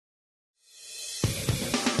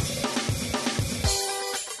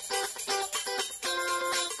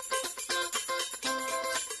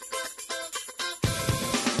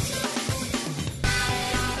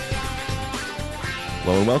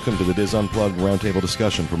Hello and welcome to the DIS Unplugged Roundtable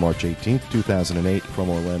discussion for March 18th, 2008 from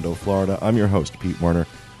Orlando, Florida. I'm your host, Pete Werner,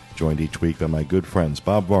 joined each week by my good friends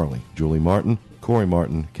Bob Varley, Julie Martin, Corey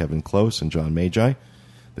Martin, Kevin Close, and John Magi.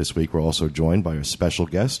 This week we're also joined by our special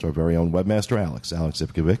guest, our very own webmaster, Alex. Alex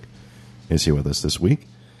Ivkovic is here with us this week.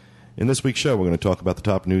 In this week's show, we're going to talk about the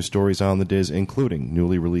top news stories on the DIS, including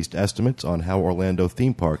newly released estimates on how Orlando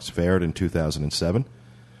theme parks fared in 2007.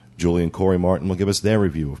 Julie and Corey Martin will give us their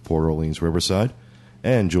review of Port Orleans Riverside.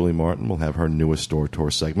 And Julie Martin will have her newest store tour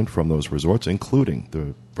segment from those resorts, including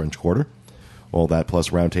the French Quarter. All that plus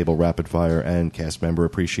Roundtable Rapid-Fire and cast member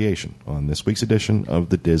appreciation on this week's edition of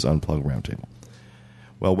the DIS Unplugged Roundtable.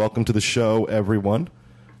 Well, welcome to the show, everyone.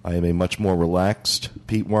 I am a much more relaxed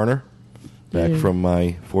Pete Werner, back from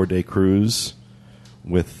my 4-day cruise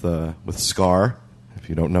with Scar. If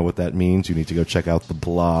you don't know what that means, you need to go check out the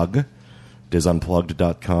blog,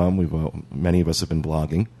 disunplugged.com. Many of us have been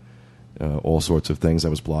blogging. All sorts of things. I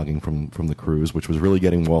was blogging from the cruise, which was really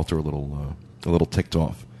getting Walter a little ticked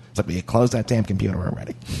off. It's like, we closed that damn computer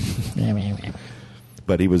already.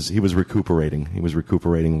 But he was recuperating. He was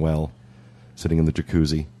recuperating well, sitting in the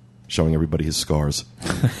jacuzzi, showing everybody his scars.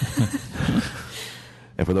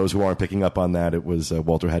 And for those who aren't picking up on that, it was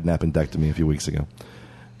Walter had an appendectomy a few weeks ago.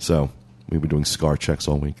 So we were doing scar checks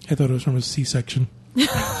all week. I thought it was from a C-section.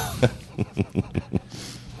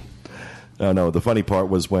 No. The funny part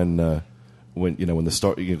was when the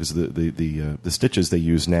start, because the stitches they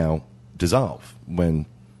use now dissolve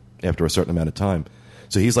after a certain amount of time.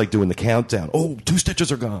 So he's like doing the countdown. Oh, 2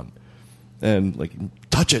 stitches are gone, and like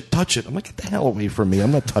touch it. I'm like, get the hell away from me!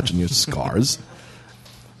 I'm not touching your scars.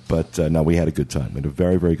 But no, we had a good time. We had a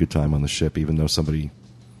very, very good time on the ship. Even though somebody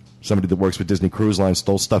that works with Disney Cruise Line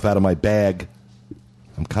stole stuff out of my bag.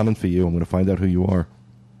 I'm coming for you. I'm going to find out who you are.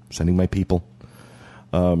 Sending my people.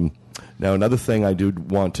 Now, another thing I do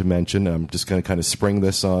want to mention, I'm just going to kind of spring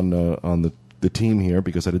this on the team here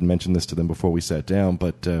because I didn't mention this to them before we sat down.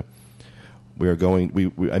 But we are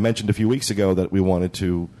going. I mentioned a few weeks ago that we wanted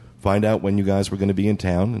to find out when you guys were going to be in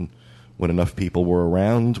town, and when enough people were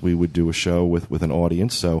around, we would do a show with an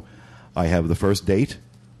audience. So I have the first date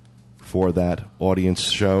for that audience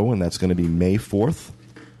show, and that's going to be May 4th,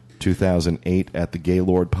 2008 at the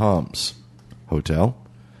Gaylord Palms Hotel.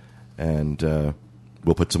 And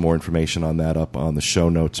we'll put some more information on that up on the show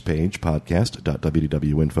notes page,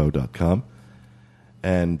 podcast.wdwinfo.com.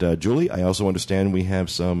 And Julie, I also understand we have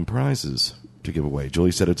some prizes to give away.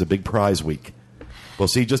 Julie said it's a big prize week. We'll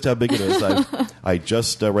see just how big it is. I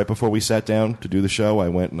just, right before we sat down to do the show, I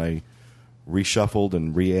went and I reshuffled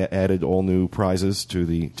and re-added all new prizes to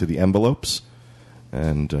the envelopes.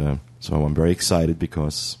 And so I'm very excited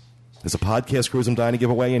because there's a podcast cruise I'm dying to give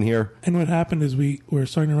away in here. And what happened is we're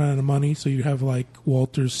starting to run out of money, so you have like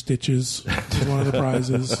Walter's stitches as one of the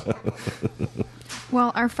prizes.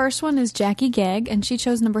 Well, our first one is Jackie Gegg, and she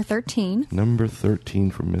chose number 13. Number 13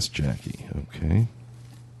 from Miss Jackie. Okay.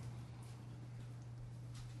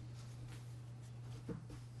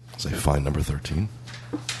 So I find number 13.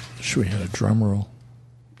 Wish we had a drum roll.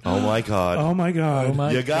 Oh, my God. Oh, my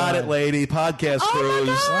God. You got it, lady. Podcast cruise.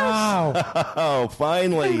 Wow. Oh,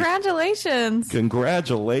 finally. Congratulations.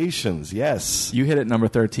 Yes. You hit it number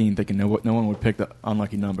 13 thinking no one would pick the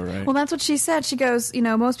unlucky number, right? Well, that's what she said. She goes,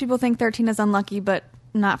 most people think 13 is unlucky, but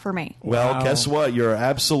not for me. Well, guess what? You're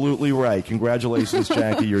absolutely right. Congratulations,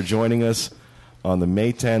 Jackie. You're joining us on the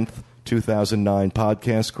May 10th, 2009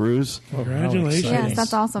 podcast cruise. Congratulations. Yes,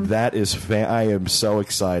 that's awesome. That is I am so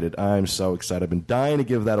excited. I'm so excited. I've been dying to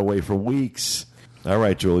give that away for weeks. All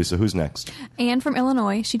right, Julie, so who's next? Anne from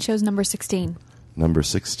Illinois. She chose number 16. Number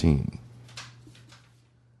 16.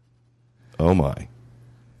 Oh, my.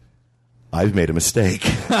 I've made a mistake.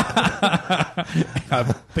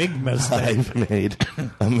 A big mistake. I've made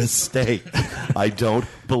a mistake. I don't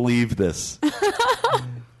believe this.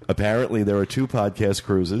 Apparently, there are 2 podcast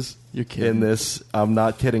cruises. You're kidding. In this. I'm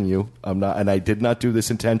not kidding you. I'm not, and I did not do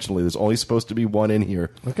this intentionally. There's only supposed to be 1 in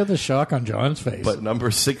here. Look at the shock on John's face. But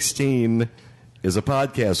number 16 is a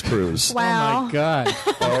podcast cruise. Wow. Oh, my God.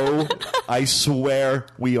 Oh, I swear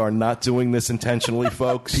we are not doing this intentionally,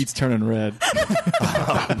 folks. Pete's turning red.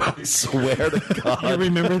 I swear to God. You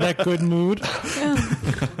remember that good mood?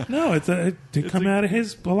 No, it did come out of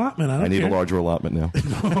his allotment. I need a larger allotment now.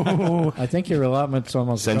 Oh, I think your allotment's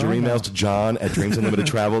almost Send your gone emails now. to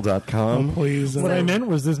john@dreamsunlimitedtravel.com. please. What I meant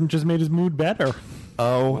was this just made his mood better.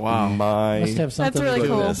 Oh, Wow. my. Must have something That's really to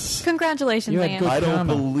do with goodness. cool. Congratulations, You had Anne. good- I don't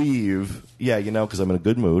Karma. believe. Yeah, because I'm in a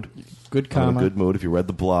good mood. Good I'm in comment. a good mood. If you read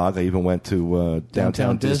the blog, I even went to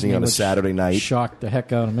Downtown Disney on a which Saturday night. Shocked the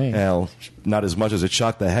heck out of me. Hell, not as much as it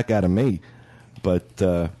shocked the heck out of me. But,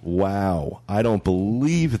 wow, I don't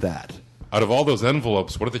believe that. out of all those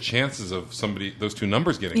envelopes, what are the chances of those two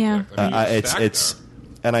numbers getting Yeah. picked? I mean, you're stacked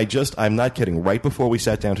there. I'm not kidding. Right before we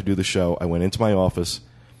sat down to do the show, I went into my office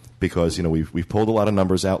because we've pulled a lot of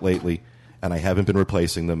numbers out lately, and I haven't been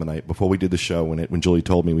replacing them. And before we did the show, when Julie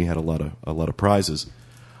told me we had a lot of prizes,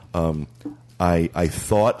 I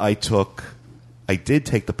thought I did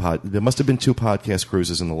take the pod. There must have been 2 podcast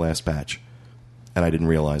cruises in the last batch, and I didn't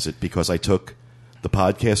realize it because I took the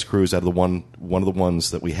podcast cruise out of the one of the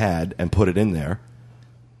ones that we had and put it in there,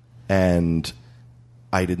 and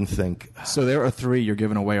I didn't think. So there are 3 you're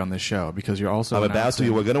giving away on this show because you're also. I'm about to.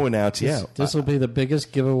 We're going to announce. This will be the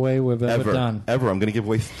biggest giveaway we've ever done. Ever. I'm going to give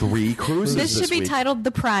away 3 cruises. This should be week. titled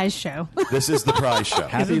The Prize Show. This is the prize show.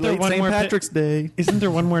 Happy Isn't there late one St. more Patrick's Day. Isn't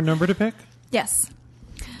there one more number to pick? Yes.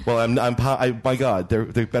 Well, my God, there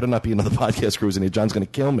better not be another podcast cruise in here. John's going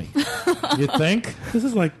to kill me. You think? This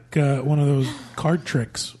is like one of those card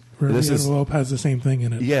tricks where the envelope has the same thing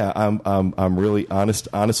in it. Yeah, I'm really honest.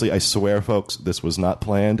 Honestly, I swear, folks, this was not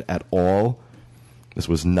planned at all. This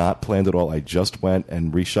was not planned at all. I just went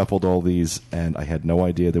and reshuffled all these, and I had no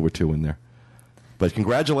idea there were 2 in there. But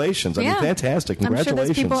congratulations. I mean, fantastic. Congratulations. I'm sure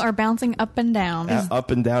those people are bouncing up and down.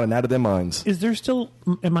 Up and down and out of their minds.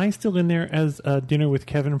 Am I still in there as Dinner with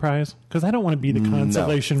Kevin prize? Because I don't want to be the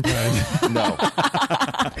consolation prize. No.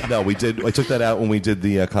 No, we did. I took that out when we did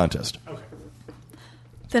the contest. Okay.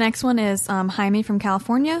 The next one is Jaime from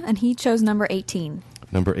California, and he chose number 18.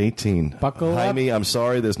 Number 18. Buckle up. Jaime, I'm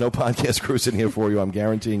sorry. There's no podcast cruise in here for you. I'm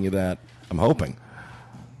guaranteeing you that. I'm hoping.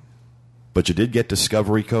 But you did get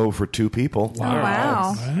Discovery Cove for 2 people.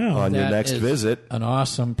 Wow. On your That next is visit. An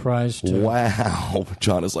awesome prize, too. Wow.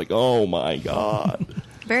 John is like, oh, my God.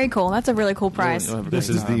 Very cool. That's a really cool prize. This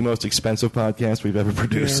is the most expensive podcast we've ever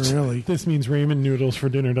produced. Yeah, really. This means ramen noodles for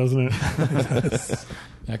dinner, doesn't it?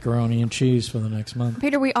 Macaroni and cheese for the next month.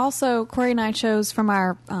 Peter, Corey and I chose from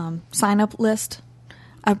our sign-up list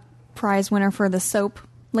a prize winner for the soap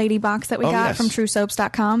lady box that we got from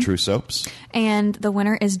TrueSoaps.com. True Soaps. And the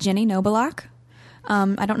winner is Jenny Nobelak.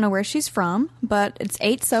 I don't know where she's from, but it's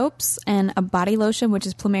 8 soaps and a body lotion, which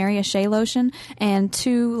is Plumeria Shea Lotion, and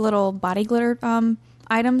 2 little body glitter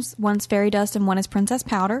items. One's fairy dust and one is princess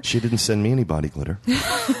powder. She didn't send me any body glitter.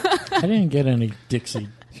 I didn't get any Dixie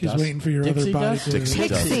She's dust. waiting for your Dixie other body. dust? Dixie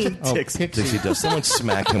dust. Pixie. Oh, Dixie dust. Someone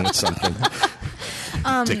smack him with something.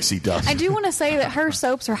 Dixie dust. I do want to say that her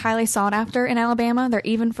soaps are highly sought after in Alabama. They're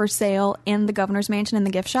even for sale in the governor's mansion in the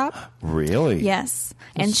gift shop. Really? Yes.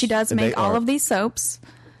 And she does make all of these soaps.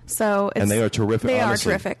 So and they are terrific. They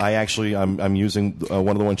honestly. are terrific. I'm using one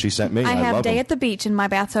of the ones she sent me. I have love Day them. at the Beach in my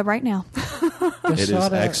bathtub right now. It is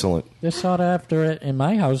excellent. They're sought after it in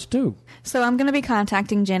my house, too. So I'm going to be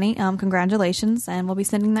contacting Jenny. Congratulations, and we'll be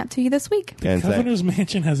sending that to you this week. And Governor's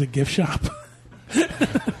Mansion has a gift shop.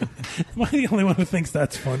 Am I the only one who thinks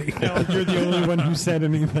that's funny? No, you're the only one who said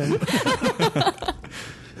anything.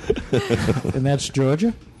 And that's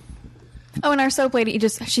Georgia? Oh, and our soap lady,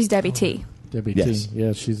 she's Debbie T. Debbie Yes. T.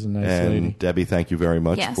 Yeah, she's a nice and lady. Debbie, thank you very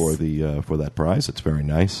much Yes. for that prize. It's very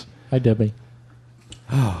nice. Hi, Debbie.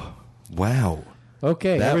 Wow.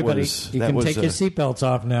 Okay, That everybody, was- you that can was, take your seatbelts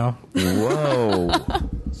off now. Whoa.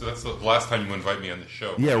 So that's the last time you invite me on the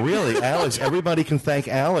show. Yeah, really, Alex. Everybody can thank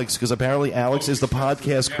Alex because apparently Alex is the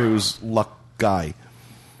podcast crew's luck guy.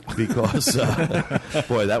 Because,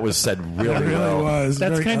 boy, that was said really, It really well. was.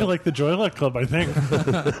 That's Very- kind of like the Joy Luck Club, I think.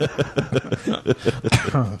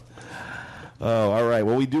 Oh, all right.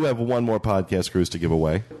 Well, we do have one more podcast cruise to give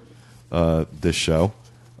away this show.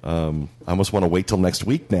 I almost want to wait till next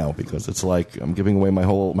week now because it's like I'm giving away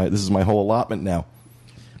this is my whole allotment now.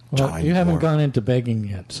 Well, Time you haven't more. gone into begging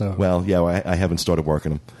yet, so. Well, yeah, I haven't started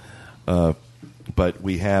working them. But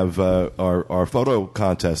we have our photo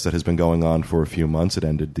contest that has been going on for a few months. It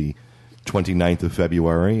ended the 29th of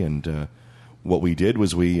February, and what we did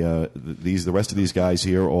was the rest of these guys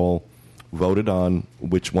here all voted on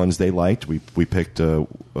which ones they liked. We picked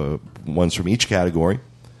ones from each category,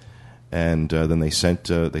 and then they sent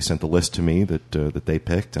the list to me that they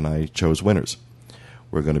picked, and I chose winners.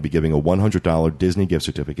 We're going to be giving a $100 Disney gift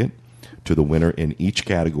certificate to the winner in each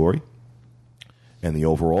category, and the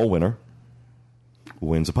overall winner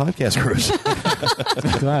wins a podcast cruise.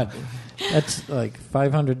 God, that's like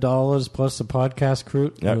 $500 plus the podcast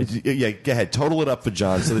crew. Yeah, go ahead. Total it up for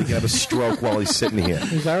John so that he can have a stroke while he's sitting here.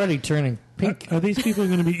 He's already turning pink. Are these people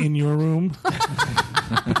going to be in your room?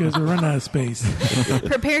 Because we're running out of space.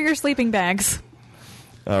 Prepare your sleeping bags.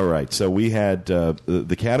 All right. So we had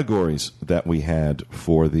the categories that we had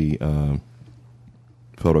for the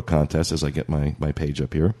photo contest, as I get my page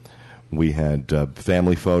up here. We had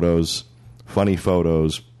family photos, funny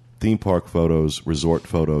photos, theme park photos, resort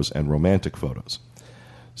photos, and romantic photos.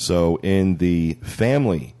 So in the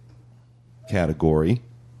family category,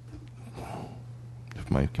 if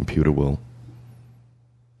my computer will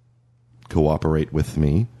cooperate with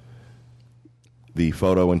me, the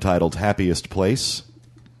photo entitled Happiest Place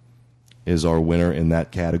is our winner in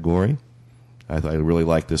that category. I really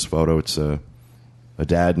like this photo. It's a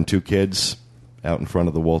dad and 2 kids out in front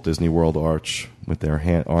of the Walt Disney World arch with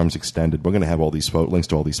their arms extended. We're going to have all these links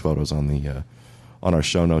to all these photos on our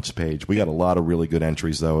show notes page. We got a lot of really good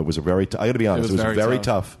entries, though. It was I got to be honest, it was very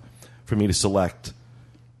tough for me to select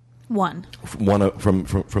one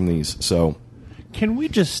from these. So, can we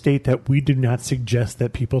just state that we do not suggest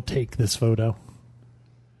that people take this photo?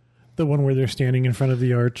 The one where they're standing in front of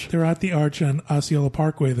the arch. They're at the arch on Osceola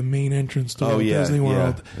Parkway, the main entrance to Walt Disney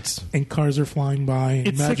World. And cars are flying by,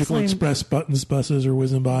 and Magical Express buses are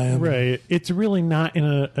whizzing by them. Right. It's really not in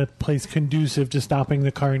a place conducive to stopping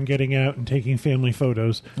the car and getting out and taking family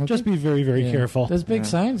photos. Okay. Just be very, very careful. There's big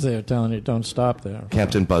signs there telling you don't stop there.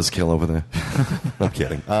 Captain Buzzkill over there. I'm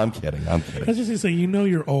kidding. I was just going to say,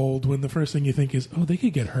 you're old when the first thing you think is, oh, they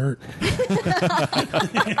could get hurt.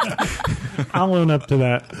 I'll own up to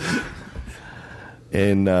that.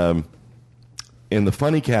 In the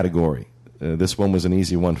funny category, this one was an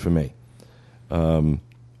easy one for me. Our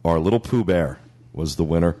little Pooh Bear was the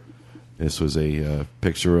winner. This was a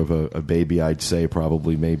picture of a baby, I'd say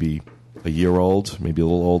probably maybe a year old, maybe a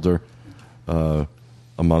little older,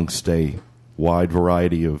 amongst a wide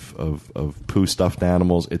variety of Pooh stuffed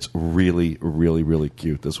animals. It's really, really, really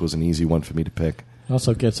cute. This was an easy one for me to pick.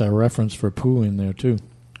 Also gets our reference for Pooh in there, too.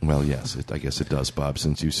 Well, yes, I guess it does, Bob,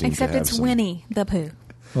 since you seem Except to have it's Winnie the Pooh.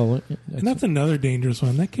 Well, and that's another dangerous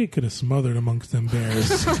one. That kid could have smothered amongst them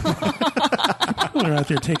bears. People are out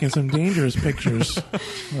there taking some dangerous pictures.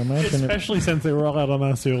 Especially since they were all out on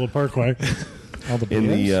Osceola Parkway. All the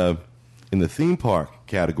bears? In the theme park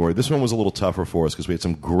category, this one was a little tougher for us because we had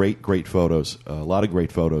some great photos, a lot of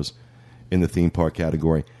great photos in the theme park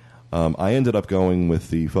category. I ended up going with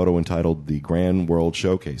the photo entitled The Grand World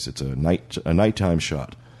Showcase. It's a nighttime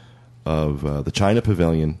shot of the China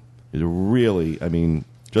Pavilion. It really,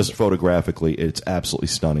 just photographically, it's absolutely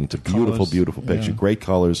stunning. It's a beautiful, beautiful picture. Yeah. Great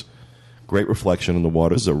colors, great reflection in the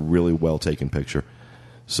water. This is a really well-taken picture.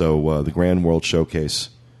 So the Grand World Showcase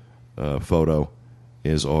photo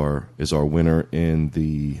is our winner in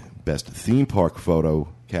the Best Theme Park Photo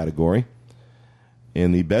category.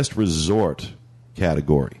 In the Best Resort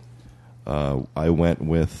category, I went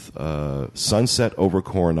with Sunset over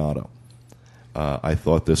Coronado. I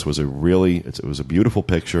thought this was it was a beautiful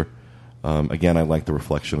picture. Again, I like the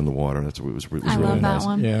reflection in the water. It was really love nice. That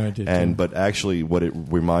one. Yeah, I did. But actually, what it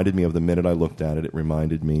reminded me of the minute I looked at it, it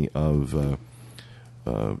reminded me of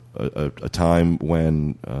a time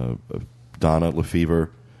when Donna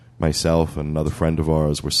Lefevre, myself, and another friend of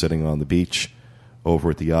ours were sitting on the beach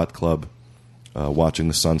over at the yacht club, watching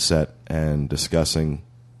the sunset and discussing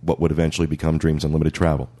what would eventually become Dreams Unlimited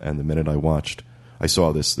Travel. And the minute I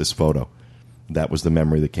saw this photo, that was the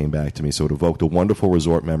memory that came back to me. So it evoked a wonderful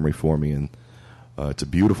resort memory for me, and it's a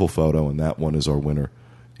beautiful photo, and that one is our winner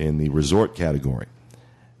in the resort category.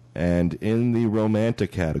 And in the romantic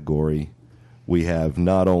category, we have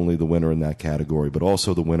not only the winner in that category, but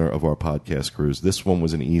also the winner of our podcast cruise. This one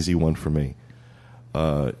was an easy one for me.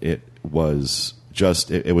 It was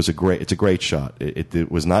a great shot. It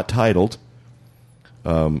was not titled,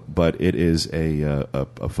 but it is a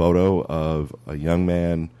photo of a young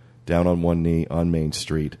man down on one knee on Main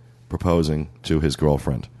Street proposing to his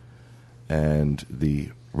girlfriend. And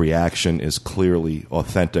the reaction is clearly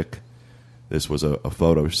authentic. This was a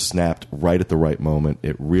photo snapped right at the right moment.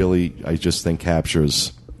 It really, I just think,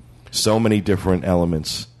 captures so many different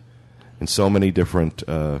elements in so many different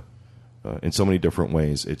ways.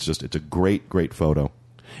 It's a great photo.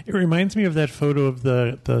 It reminds me of that photo of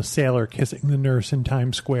the sailor kissing the nurse in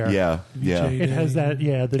Times Square. Yeah. It has that.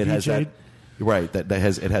 Yeah, the VJ. Right, it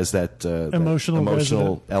has that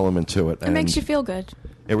emotional element to it. It makes you feel good.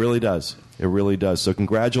 It really does. It really does. So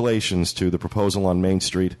congratulations to the proposal on Main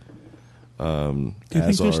Street. Do you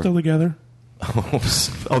think they're still together?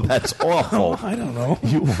 Oh, that's awful. I don't know.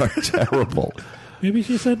 You are terrible. Maybe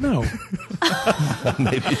she said no.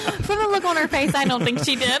 Maybe. From the look on her face, I don't think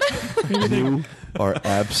she did. You are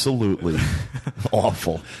absolutely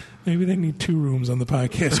awful. Maybe they need 2 rooms on the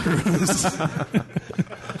podcast cruise.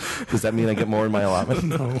 Does that mean I get more in my allotment?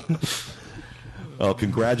 No. Well,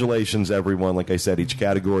 congratulations, everyone. Like I said, each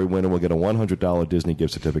category winner will get a $100 Disney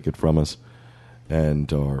gift certificate from us.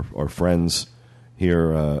 And our friends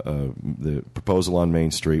here, the proposal on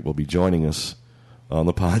Main Street, will be joining us on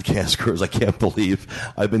the podcast cruise. I can't believe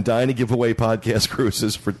I've been dying to give away podcast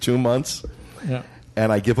cruises for 2 months. Yeah.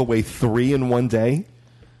 And I give away 3 in one day.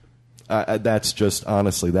 That's just,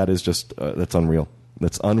 honestly, that is just, that's unreal.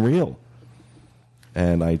 That's unreal.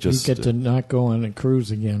 And I just... You get to not go on a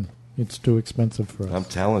cruise again. It's too expensive for us. I'm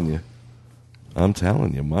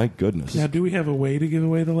telling you, my goodness. Now, do we have a way to give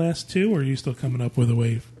away the last two, or are you still coming up with a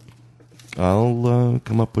way? I'll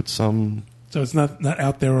come up with some... So it's not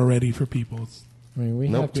out there already for people. I mean, we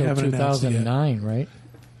have till 2009, right?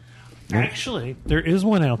 Actually, there is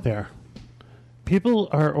one out there. People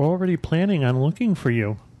are already planning on looking for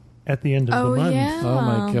you at the end of the month. Yeah. Oh,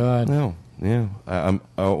 my God. No, yeah.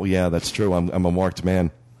 That's true. I'm a marked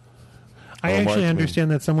man. I actually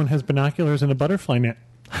understand that someone has binoculars and a butterfly net.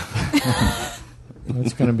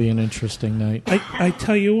 That's going to be an interesting night. I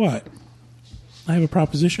tell you what, I have a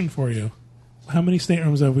proposition for you. How many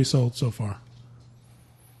staterooms have we sold so far?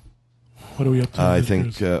 What are we up to? I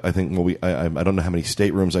think. Well, I don't know how many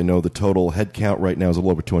staterooms. I know the total head count right now is a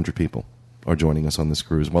little over 200 people are joining us on this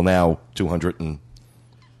cruise. Well, now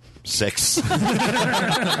 206,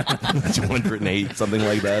 208, something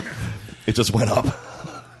like that. It just went up.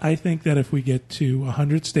 I think that if we get to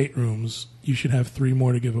 100 staterooms, you should have 3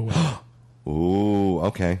 more to give away. Ooh,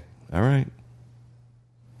 okay. All right.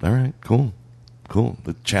 Cool.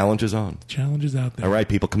 The challenge is on. The challenge is out there. All right,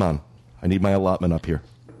 people, come on. I need my allotment up here.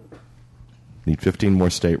 Need 15 more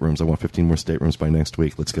staterooms. I want 15 more staterooms by next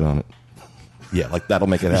week. Let's get on it. Yeah, like that'll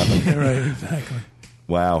make it happen. Yeah, right, exactly.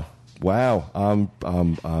 Wow. I'm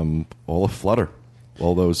all aflutter.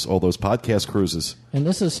 All those podcast cruises. And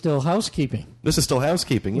this is still housekeeping.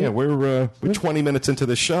 Yeah, we're 20 minutes into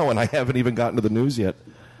this show, and I haven't even gotten to the news yet.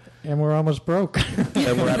 And we're almost broke.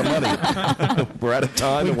 And we're out of money. We're out of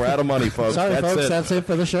time, and we're out of money, folks. Sorry, folks. That's it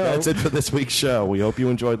for the show. That's it for this week's show. We hope you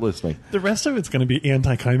enjoyed listening. The rest of it's going to be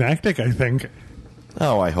anticlimactic, I think.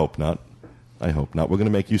 Oh, I hope not. We're going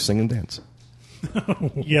to make you sing and dance.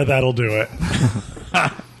 Yeah, that'll do it.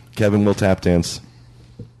 Kevin will tap dance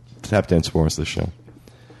for us this show.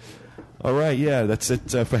 All right, yeah, that's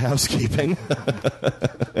it for housekeeping.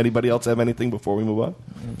 Anybody else have anything before we move on?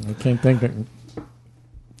 I can't think of...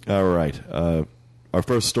 All right. Our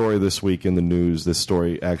first story this week in the news, this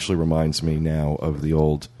story actually reminds me now of the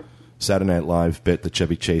old Saturday Night Live bit that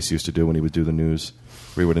Chevy Chase used to do when he would do the news,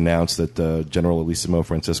 where he would announce that General Elissimo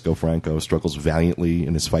Francisco Franco struggles valiantly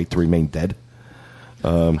in his fight to remain dead.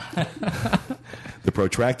 The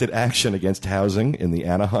protracted action against housing in the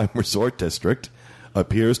Anaheim Resort District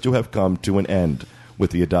appears to have come to an end with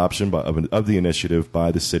the adoption of the initiative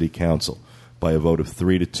by the City Council. By a vote of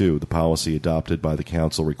 3-2, the policy adopted by the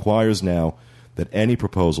Council requires now that any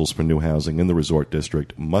proposals for new housing in the resort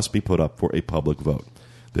district must be put up for a public vote.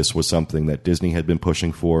 This was something that Disney had been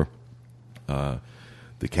pushing for. The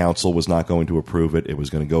Council was not going to approve it. It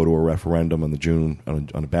was going to go to a referendum on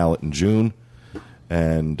a ballot in June.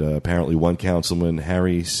 And apparently one councilman,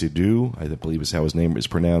 Harry Sidhu, I believe is how his name is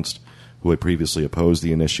pronounced, who had previously opposed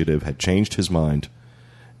the initiative, had changed his mind.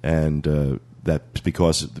 And that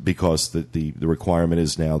because the requirement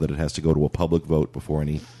is now that it has to go to a public vote before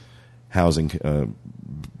any housing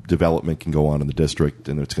development can go on in the district,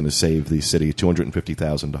 and it's going to save the city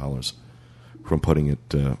 $250,000 from putting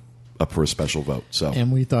it up for a special vote.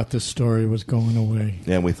 And we thought this story was going away.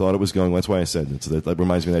 And we thought it was going. That's why I said that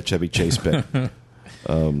reminds me of that Chevy Chase bit.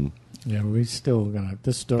 Yeah, we still gonna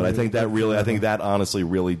this story. But I think that honestly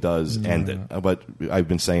really does end it. But I've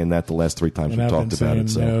been saying that the last 3 times we've talked about it.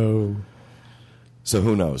 So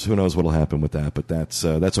who knows? Who knows what'll happen with that? But that's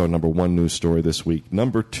our number 1 news story this week.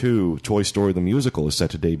 Number 2, Toy Story the Musical is set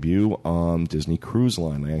to debut on Disney Cruise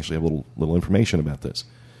Line. I actually have a little information about this.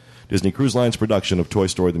 Disney Cruise Line's production of Toy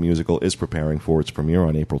Story the Musical is preparing for its premiere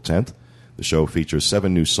on April 10th. The show features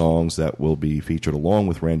 7 new songs that will be featured along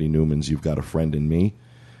with Randy Newman's You've Got a Friend in Me.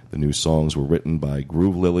 The new songs were written by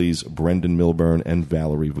Groove Lilies, Brendan Milburn, and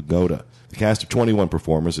Valerie Vagoda. The cast of 21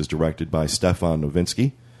 performers is directed by Stefan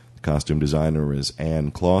Novinsky. The costume designer is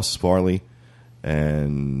Anne Kloss Farley.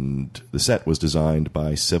 And the set was designed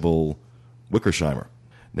by Sybil Wickersheimer.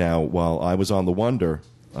 Now, while I was on the Wonder,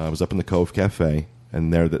 I was up in the Cove Cafe,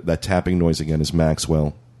 and there that tapping noise again is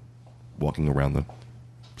Maxwell walking around the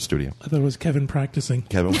studio. I thought it was Kevin practicing.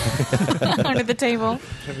 Kevin. Under the table.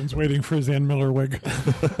 Kevin's waiting for his Ann Miller wig.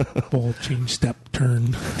 Ball change, step,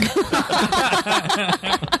 turn.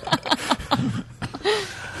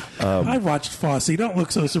 I watched Fosse. Don't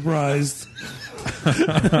look so surprised.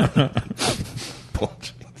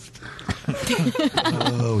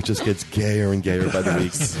 Oh, it just gets gayer and gayer by the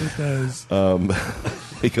week. It does.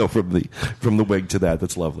 We go from the wig to that.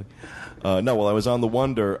 That's lovely. No, while I was on the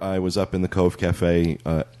Wonder, I was up in the Cove Cafe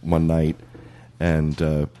one night and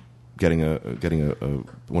getting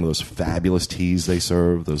one of those fabulous teas they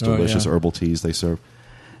serve, those delicious herbal teas they serve,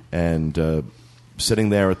 and sitting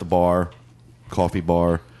there at the bar, coffee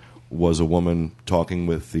bar, was a woman talking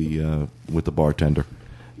with the bartender,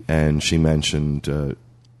 and she mentioned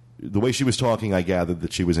the way she was talking. I gathered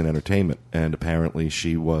that she was in entertainment, and apparently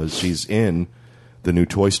she's in the new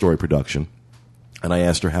Toy Story production. And I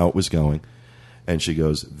asked her how it was going, and she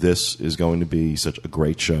goes, "This is going to be such a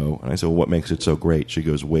great show." And I said, "Well, what makes it so great?" She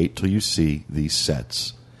goes, "Wait till you see these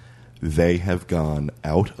sets. They have gone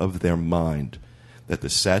out of their mind that the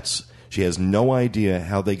sets." She has no idea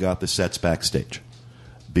how they got the sets backstage,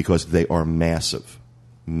 because they are massive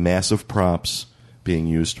props being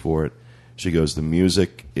used for it. She goes, in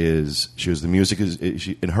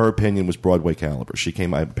her opinion, was Broadway caliber.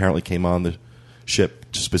 I apparently came on the ship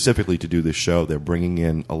specifically to do this show. They're bringing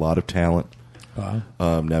in a lot of talent. Wow.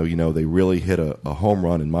 Now, they really hit a home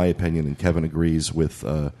run, in my opinion, and Kevin agrees, with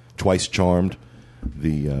Twice Charmed,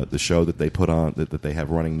 the show that they put on, that they have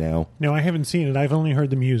running now. No, I haven't seen it. I've only heard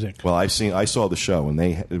the music. Well, I saw the show, and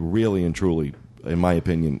they really and truly, in my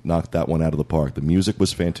opinion, knocked that one out of the park. The music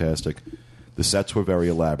was fantastic. The sets were very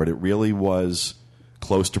elaborate. It really was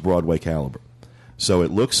close to Broadway caliber. So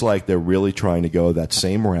it looks like they're really trying to go that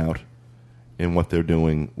same route in what they're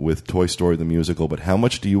doing with Toy Story the musical. But how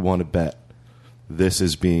much do you want to bet this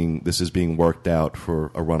is being worked out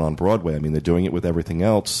for a run on Broadway? I mean, they're doing it with everything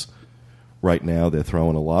else right now. They're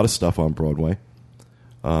throwing a lot of stuff on Broadway.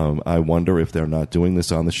 I wonder if they're not doing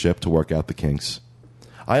this on the ship to work out the kinks.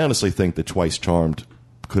 I honestly think that Twice Charmed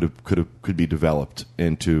could be developed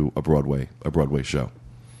into a Broadway show.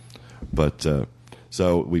 But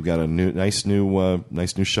so we've got a nice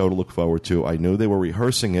new show to look forward to. I knew they were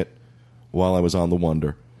rehearsing it while I was on the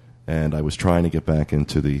Wonder, and I was trying to get back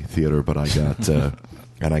into the theater, but I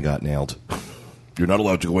got nailed. "You're not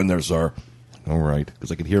allowed to go in there, sir." All right, because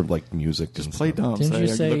I could hear music. Just play dumb. Didn't you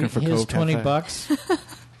say looking for here's Coke $20?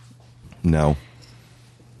 No,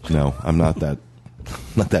 I'm not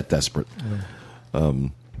that desperate.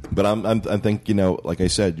 But I think, like I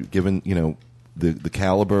said, given the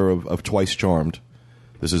caliber of Twice Charmed,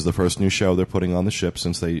 this is the first new show they're putting on the ship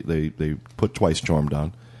since they put Twice Charmed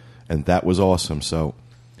on, and that was awesome. So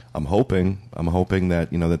I'm hoping that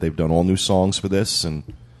that they've done all new songs for this, and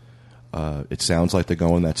it sounds like they're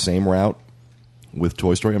going that same route with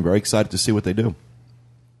Toy Story. I'm very excited to see what they do.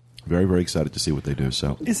 Very, very excited to see what they do.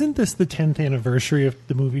 So, isn't this the 10th anniversary of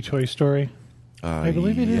the movie Toy Story? I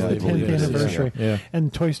believe it is the 10th anniversary. Yeah.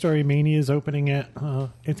 And Toy Story Mania is opening at,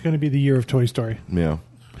 it's going to be the year of Toy Story. Yeah.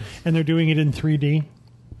 And they're doing it in 3D.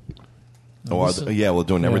 We're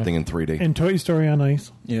doing everything in 3D. And Toy Story on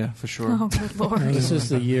Ice. Yeah, for sure. Oh, good Lord. This is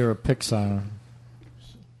the year of Pixar.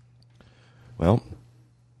 Well,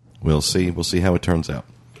 we'll see. We'll see how it turns out.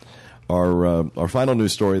 Our final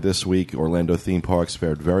news story this week: Orlando theme parks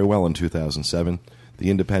fared very well in 2007. The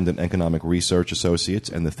Independent Economic Research Associates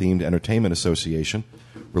and the Themed Entertainment Association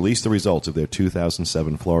released the results of their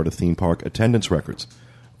 2007 Florida theme park attendance records.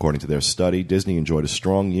 According to their study, Disney enjoyed a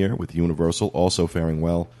strong year, with Universal also faring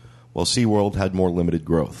well, while SeaWorld had more limited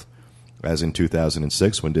growth. As in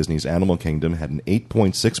 2006, when Disney's Animal Kingdom had an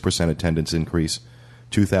 8.6% attendance increase,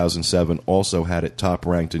 2007 also had it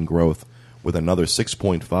top-ranked in growth with another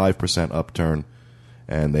 6.5% upturn,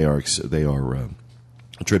 and they are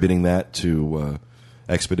attributing that to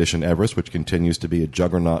Expedition Everest, which continues to be a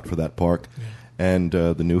juggernaut for that park, and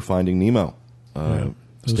the new Finding Nemo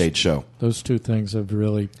stage show. Those two things have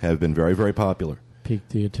been very, very popular. Peaked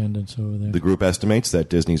the attendance over there. The group estimates that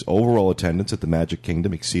Disney's overall attendance at the Magic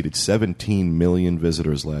Kingdom exceeded 17 million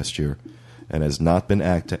visitors last year and has not been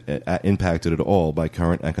impacted at all by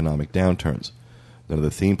current economic downturns. None of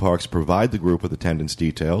the theme parks provide the group with attendance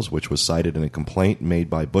details, which was cited in a complaint made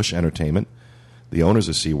by Busch Entertainment, the owners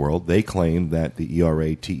of SeaWorld. They claim that the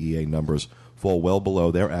ERA-TEA numbers fall well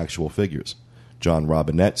below their actual figures. John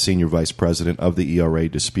Robinette, Senior Vice President of the ERA,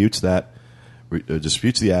 disputes the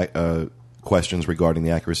questions regarding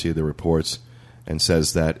the accuracy of the reports and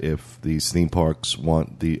says that if these theme parks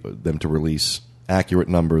want them to release accurate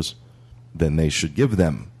numbers, then they should give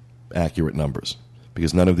them accurate numbers,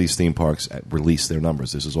 because none of these theme parks release their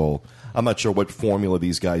numbers. This is all... I'm not sure what formula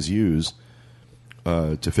these guys use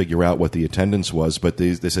to figure out what the attendance was, but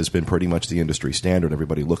this has been pretty much the industry standard.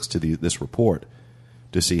 Everybody looks to this report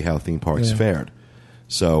to see how theme parks fared.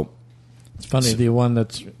 So it's funny, the one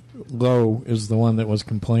that's low is the one that was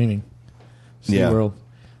complaining. SeaWorld.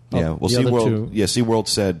 Yeah. Well, SeaWorld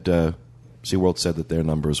said that their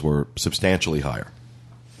numbers were substantially higher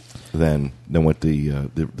than what the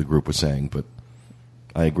group was saying. But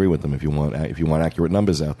I agree with them. If you want accurate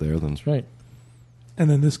numbers out there, then that's right. And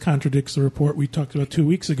then this contradicts the report we talked about 2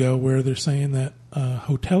 weeks ago, where they're saying that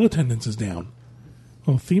hotel attendance is down.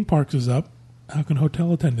 Well, theme parks is up, How can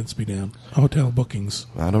hotel attendance be down? Hotel bookings.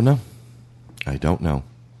 I don't know.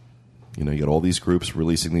 You know, you got all these groups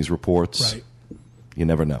releasing these reports. Right. You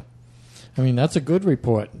never know. I mean, that's a good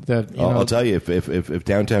report. That I'll tell you, if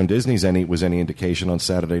downtown Disney's was any indication on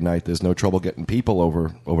Saturday night, there's no trouble getting people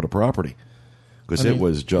over the property because it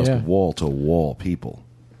was just wall to wall people.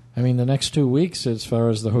 I mean, the next 2 weeks, as far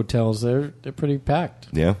as the hotels, they're pretty packed.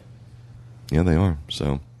 Yeah, they are.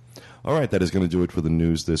 So, all right, that is going to do it for the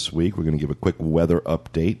news this week. We're going to give a quick weather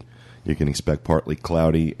update. You can expect partly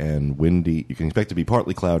cloudy and windy. You can expect to be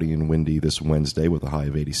partly cloudy and windy this Wednesday with a high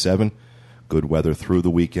of 87. Good weather through the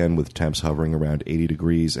weekend with temps hovering around 80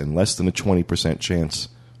 degrees and less than a 20% chance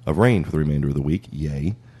of rain for the remainder of the week.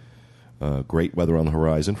 Yay. Great weather on the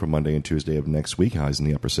horizon for Monday and Tuesday of next week. Highs in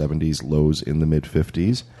the upper 70s, lows in the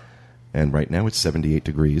mid-50s. And right now it's 78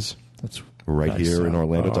 degrees. That's right nice here in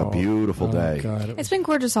Orlando. It's a beautiful day. God, It's been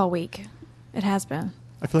gorgeous all week. It has been.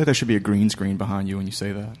 I feel like there should be a green screen behind you when you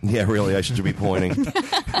say that. Yeah, really, I should be pointing.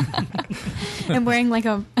 I'm wearing like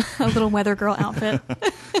a little weather girl outfit.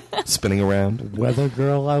 Spinning around. Weather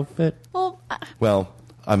girl outfit? Well,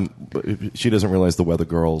 she doesn't realize the Weather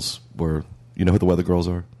Girls were... You know who the Weather Girls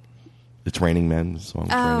are? It's Raining Men. The song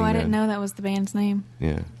Raining I Men. didn't know that was the band's name.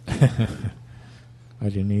 Yeah. I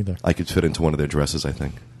didn't either. I could fit into one of their dresses, I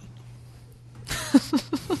think.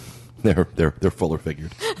 They're fuller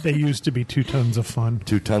figured. They used to be 2 tons of fun.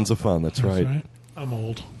 2 tons of fun, that's right. I'm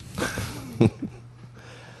old.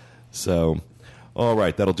 So, all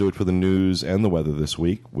right, that'll do it for the news and the weather this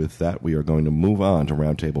week. With that, we are going to move on to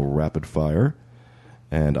Roundtable Rapid-Fire.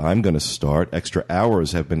 And I'm going to start. Extra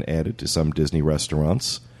hours have been added to some Disney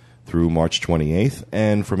restaurants through March 28th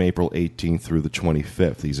and from April 18th through the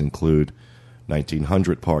 25th. These include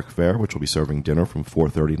 1900 Park Fair, which will be serving dinner from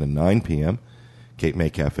 4:30 to 9 p.m., Cape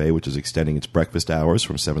May Cafe, which is extending its breakfast hours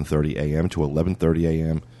from 7:30 a.m. to 11:30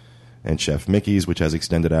 a.m., and Chef Mickey's, which has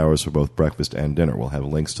extended hours for both breakfast and dinner. We'll have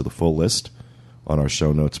links to the full list on our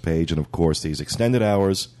show notes page. And, of course, these extended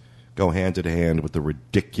hours go hand in hand with the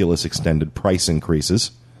ridiculous extended price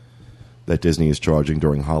increases that Disney is charging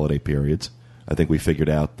during holiday periods. I think we figured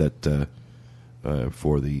out that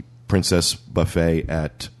for the Princess Buffet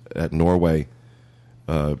at Norway,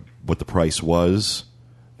 what the price was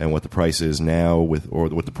and what the price is now, or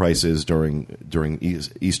what the price is during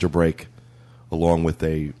Easter break, along with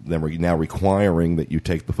them now requiring that you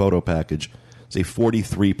take the photo package. It's a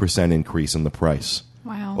 43% increase in the price.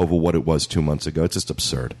 Wow. Over what it was 2 months ago. It's just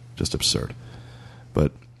absurd.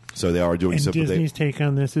 But so they are doing and something. Disney's take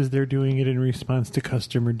on this is they're doing it in response to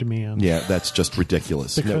customer demand. Yeah, that's just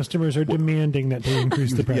ridiculous. The customers are demanding that they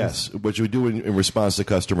increase the price. Yes, what you do in response to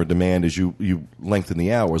customer demand is you lengthen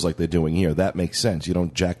the hours like they're doing here. That makes sense. You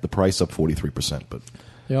don't jack the price up 43%. But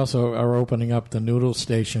they also are opening up the noodle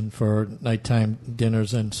station for nighttime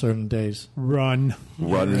dinners on certain days. Run.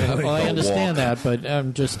 Well, I understand that, but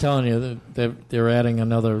I'm just telling you that they're adding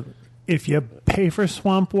another. If you pay for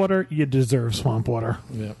swamp water, you deserve swamp water.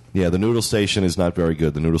 Yeah, the noodle station is not very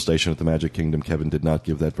good. The noodle station at the Magic Kingdom, Kevin did not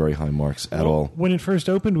give that very high marks at all. When it first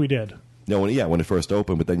opened, we did. No, when it first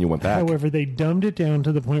opened, but then you went back. However, they dumbed it down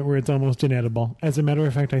to the point where it's almost inedible. As a matter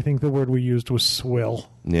of fact, I think the word we used was swill.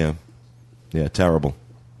 Yeah, terrible.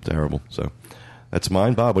 So that's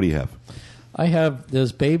mine. Bob, what do you have?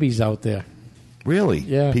 There's babies out there. Really?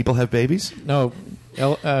 Yeah. People have babies? No,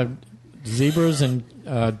 zebras and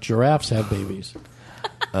giraffes have babies.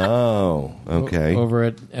 Oh, okay. Over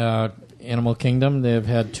at Animal Kingdom, they've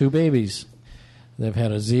had 2 babies. They've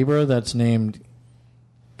had a zebra that's named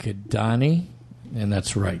Kidani, and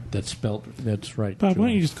that's right. That's right. Bob, why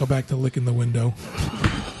don't you just go back to licking the window?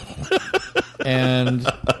 And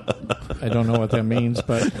I don't know what that means,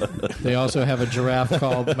 but they also have a giraffe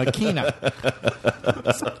called Makina.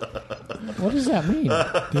 What does that mean?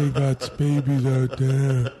 They got babies out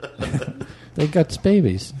there. They got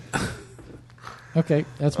babies. Okay,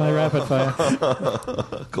 that's my rapid fire.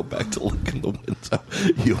 Go back to licking the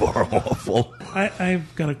window. You are awful.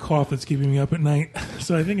 I've got a cough that's keeping me up at night,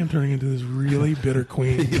 so I think I'm turning into this really bitter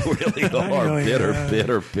queen. You really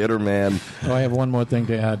are. Bitter man. Oh, I have one more thing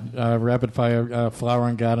to add. Rapid fire Flower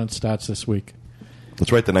and Garden starts this week.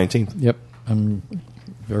 That's right, the 19th. Yep. I'm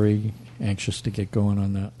very anxious to get going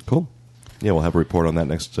on that. Cool. Yeah, we'll have a report on that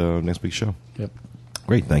next week's show. Yep.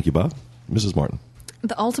 Great. Thank you, Bob. Mrs. Martin.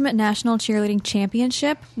 The Ultimate National Cheerleading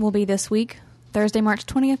Championship will be this week, Thursday, March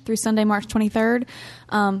 20th through Sunday, March 23rd,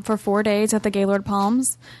 for 4 days at the Gaylord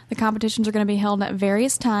Palms. The competitions are going to be held at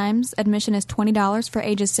various times. Admission is $20 for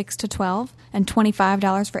ages 6 to 12 and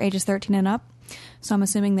 $25 for ages 13 and up. So I'm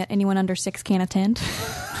assuming that anyone under 6 can attend.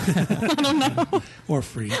 I don't know. Or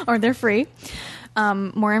free. Or they're free.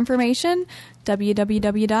 More information,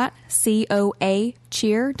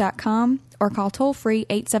 www.coacheer.com or call toll-free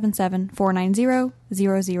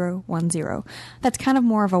 877-490-0010. That's kind of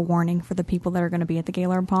more of a warning for the people that are going to be at the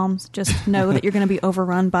Gaylord Palms. Just know that you're going to be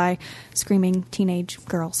overrun by screaming teenage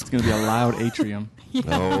girls. It's going to be a loud atrium. Yeah.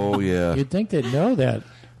 Oh, yeah. You'd think they'd know that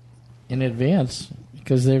in advance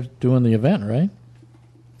because they're doing the event, right?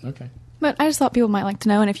 Okay. But I just thought people might like to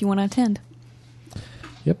know, and if you want to attend.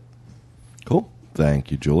 Yep. Cool. Thank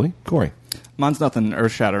you, Julie. Corey. Mine's nothing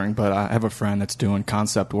earth-shattering, but I have a friend that's doing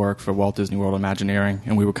concept work for Walt Disney World Imagineering,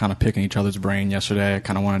 and we were kind of picking each other's brain yesterday. I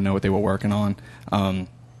kind of want to know what they were working on. One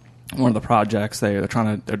of the projects, they're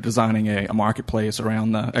designing a marketplace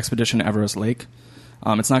around the Expedition Everest Lake.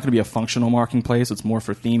 It's not going to be a functional marketplace. It's more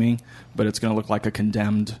for theming, but it's going to look like a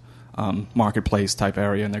condemned marketplace type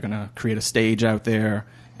area, and they're going to create a stage out there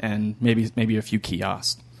and maybe a few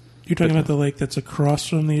kiosks. You're talking about the lake that's across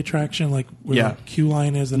from the attraction, like where the queue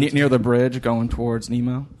line is? Near the bridge going towards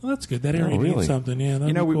Nemo. Well, that's good. That area needs something, yeah.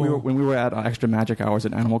 When we were at Extra Magic Hours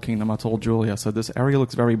at Animal Kingdom, I told Julie, I said, this area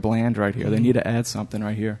looks very bland right here. They need to add something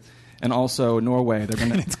right here. And also Norway, they're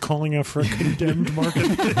going to... It's calling out for a condemned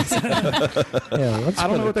marketplace. I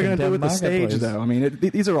don't know what they're going to do with the stage, though. I mean,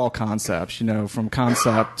 these are all concepts, from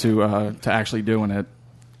concept to actually doing it.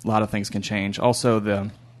 A lot of things can change. Also,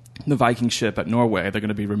 the Viking ship at Norway, they're going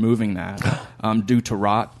to be removing that due to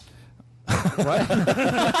rot. What?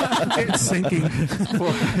 It's sinking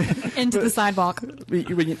into the sidewalk.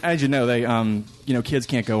 As you know, they kids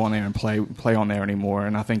can't go on there and play on there anymore,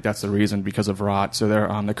 and I think that's the reason, because of rot. So they're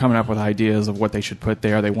coming up with ideas of what they should put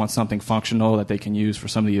there. They want something functional that they can use for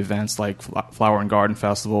some of the events like Flower and Garden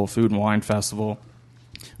Festival, Food and Wine Festival.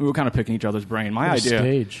 We were kind of picking each other's brain. My idea.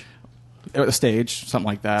 Stage. A stage, something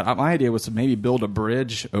like that. My idea was to maybe build a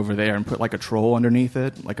bridge over there and put like a troll underneath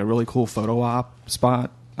it, like a really cool photo op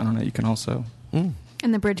spot. I don't know. You can also... And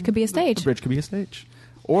the bridge could be a stage. The bridge could be a stage.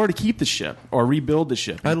 Or to keep the ship, or rebuild the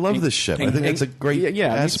ship. I love this ship. I think that's a great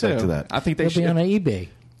aspect to that. I think they should be on eBay.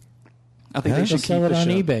 I think they should sell it on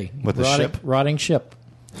eBay. What, the ship? Rotting ship.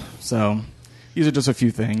 So, these are just a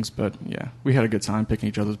few things, but yeah, we had a good time picking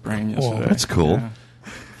each other's brain yesterday. Oh, that's cool. Yeah.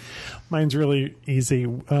 Mine's really easy.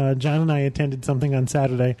 John and I attended something on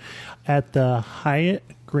Saturday at the Hyatt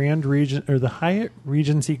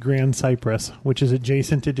Regency Grand Cypress, which is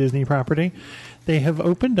adjacent to Disney property. They have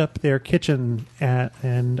opened up their kitchen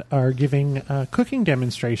and are giving cooking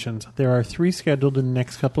demonstrations. There are 3 scheduled in the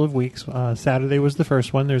next couple of weeks. Saturday was the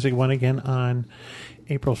first one. There's one again on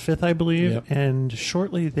April 5th, I believe, yep. And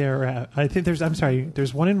shortly there, I think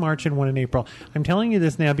there's one in March and one in April. I'm telling you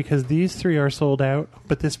this now because these 3 are sold out,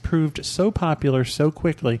 but this proved so popular so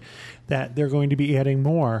quickly that they're going to be adding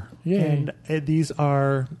more. Yay. And these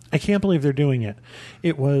are, I can't believe they're doing it.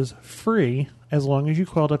 It was free as long as you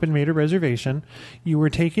called up and made a reservation. You were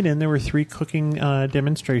taken in. There were 3 cooking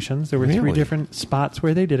demonstrations. There were 3 different spots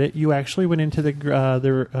where they did it. You actually went into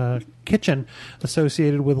the kitchen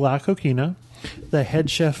associated with La Coquina. The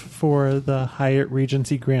head chef for the Hyatt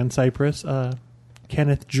Regency Grand Cypress,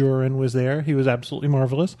 Kenneth Jurin, was there. He was absolutely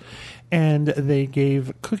marvelous. And they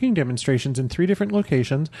gave cooking demonstrations in 3 different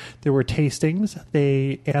locations. There were tastings.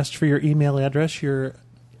 They asked for your email address.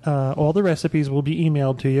 All the recipes will be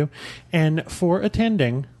emailed to you. And for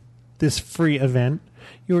attending this free event,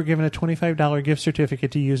 you were given a $25 gift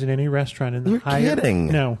certificate to use in any restaurant in the Hyatt. You're kidding.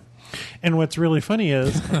 No. And what's really funny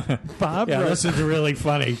is Bob wrote, this is really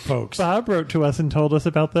funny, folks. Bob wrote to us and told us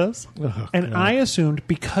about this. And I assumed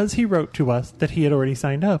because he wrote to us that he had already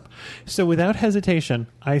signed up. So without hesitation,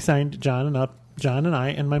 I signed John and I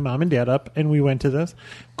and my mom and dad up, and we went to this.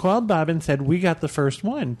 Called Bob and said, "We got the first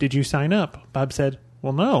one. Did you sign up?" Bob said,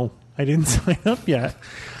 "Well, no, I didn't sign up yet."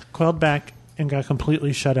 Called back and got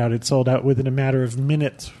completely shut out. It sold out within a matter of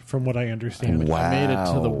minutes, from what I understand. Wow. I made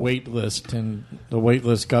it to the wait list, and the wait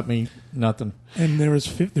list got me nothing. And there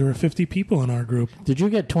were 50 people in our group. Did you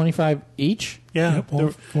get 25 each? Yeah.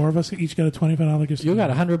 Yep, 4 of us each got a $25 gift. You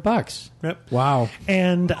got $100. Yep. Wow.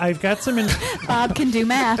 And I've got some... Bob can do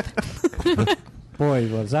math. Boy,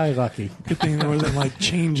 was I lucky. Good thing there wasn't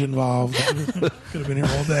change involved. Could have been here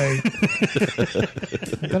all day.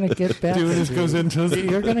 I'm going to get back.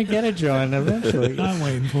 You're going to get it, John, eventually. I'm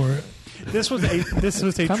waiting for it. This was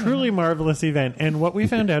a truly marvelous event, and what we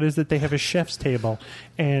found out is that they have a chef's table,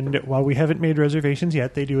 and while we haven't made reservations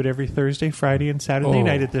yet, they do it every Thursday, Friday, and Saturday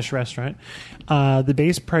night at this restaurant. The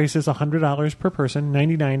base price is $100 per person,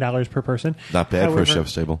 $99 per person. Not bad. However, for a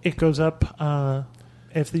chef's table. It goes up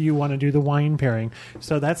if you want to do the wine pairing.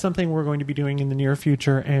 So that's something we're going to be doing in the near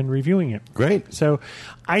future and reviewing it. Great. So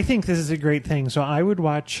I think this is a great thing. So I would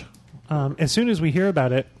watch as soon as we hear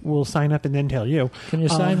about it, we'll sign up and then tell you. Can you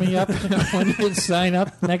sign me up? When you sign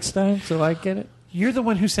up next time so I get it? You're the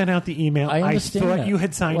one who sent out the email. I understand thought that. you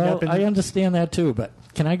had signed up. I understand that too, but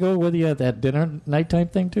can I go with you at that dinner nighttime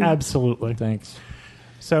thing too? Absolutely. Thanks.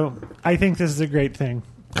 So I think this is a great thing.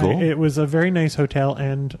 Cool. It was a very nice hotel,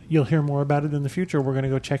 and you'll hear more about it in the future. We're going to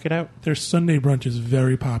go check it out. Their Sunday brunch is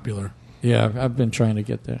very popular. Yeah, I've been trying to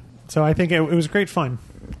get there. So I think it was great fun.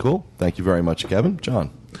 Cool. Thank you very much, Kevin.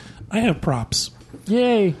 John. I have props.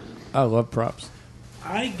 Yay! I love props.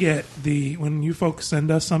 I get when you folks send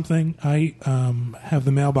us something, I have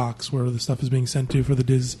the mailbox where the stuff is being sent to for the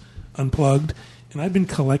DIS Unplugged, and I've been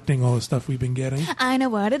collecting all the stuff we've been getting. I know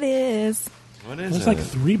what it is. What is There's like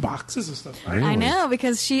 3 boxes of stuff. Really? I know,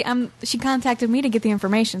 because she contacted me to get the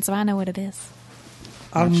information, so I know what it is.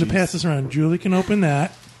 I'm going to pass this around. Julie can open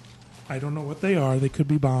that. I don't know what they are. They could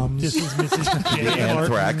be bombs. This is Mrs. J.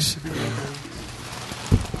 Anthrax.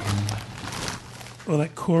 We'll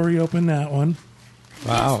let Corey open that one.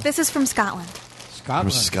 Wow. Yes, this is from Scotland. From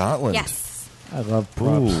Scotland. Scotland. Yes. I love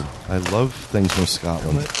props. Ooh, I love things from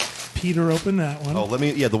Scotland. Let Peter open that one. Oh,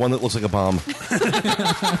 the one that looks like a bomb.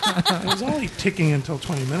 It was only ticking until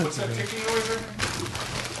 20 minutes ago. It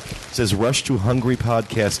says Rush to Hungry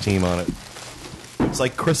podcast team on it. It's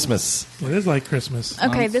like Christmas. It is like Christmas.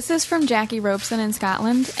 Okay, this is from Jackie Robeson in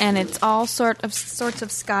Scotland, and it's all sorts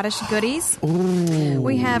of Scottish goodies. Ooh.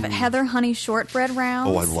 We have Heather Honey shortbread rounds.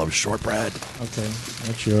 Oh, I love shortbread. Okay,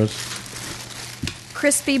 that's yours.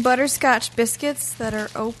 Crispy butterscotch biscuits that are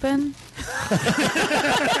open.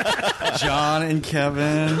 John and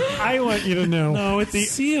Kevin. I want you to know. No, it's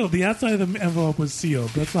sealed. The outside of the envelope was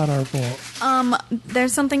sealed. That's not our fault.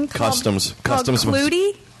 There's something called Customs.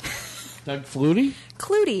 Clutie. Doug Flutie?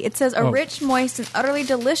 Clutie. It says a rich, moist, and utterly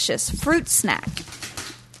delicious fruit snack.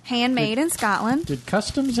 Handmade in Scotland. Did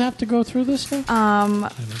Customs have to go through this stuff?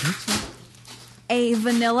 A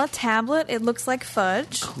vanilla tablet. It looks like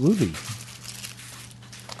fudge. Flutie.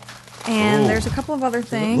 And Oh. there's a couple of other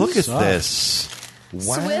things. Look at this. Wow.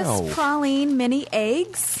 Swiss praline mini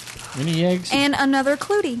eggs. Mini eggs? And another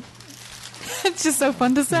Clutie. It's just so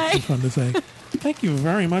fun to say. It's fun to say. Thank you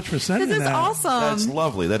very much for sending This is that. awesome. That's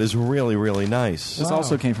lovely. That is really, really nice. This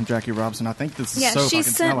also came from Jackie Robson. I think this is Yeah, soap. she I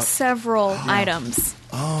can smell sent it. several items.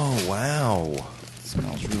 Oh, wow. It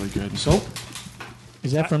smells really good. Soap?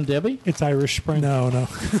 Is that from Debbie? It's Irish Spring. No.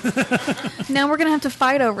 Now we're going to have to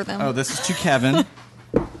fight over them. Oh, this is to Kevin.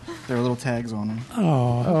 There are little tags on them.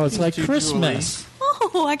 Oh, it's like to Christmas.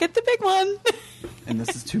 Oh, I get the big one. And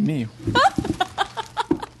this is to me.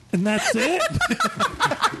 And that's it?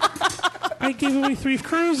 I gave away 3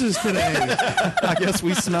 cruises today. I guess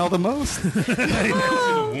we smell the most. I see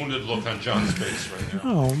the wounded look on John's face right now.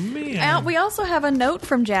 Oh, man. We also have a note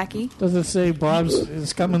from Jackie. Does it say Bob's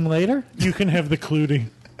is coming later? You can have the Clutie.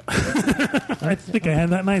 I think I had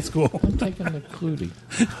that in high school. I'm taking the Clutie.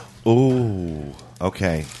 Ooh.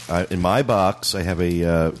 Okay. In my box, I have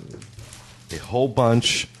a whole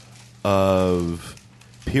bunch of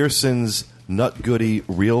Pearson's Nut Goody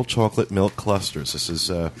Real Chocolate Milk Clusters. This is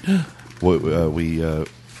what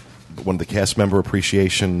one of the cast member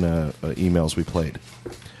appreciation emails we played.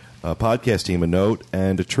 Podcast team, a note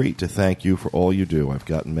and a treat to thank you for all you do. I've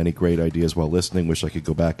gotten many great ideas while listening. Wish I could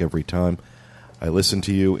go back every time. I listen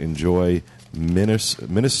to you. Enjoy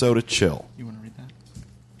Minnesota Chill. You want to read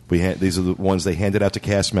that? These are the ones they handed out to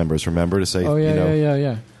cast members. Remember to say, Oh, yeah,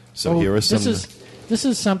 yeah. So here are some.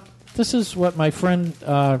 This is what my friend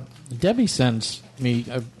Debbie sends me,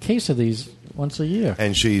 a case of these once a year.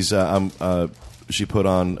 And she's she put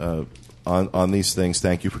on these things.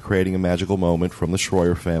 Thank you for creating a magical moment from the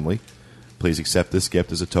Schroyer family. Please accept this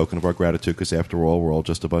gift as a token of our gratitude, because after all, we're all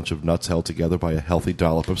just a bunch of nuts held together by a healthy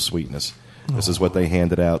dollop of sweetness. This is what they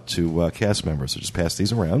handed out to cast members. So just pass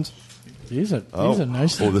these around. These are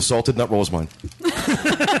nice. Oh, the salted nut roll is mine.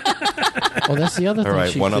 Oh, that's the other thing. All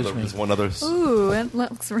right, she one gives other. me. There's one other. Ooh, it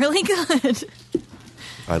looks really good.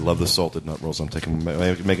 I love the salted nut rolls. I'm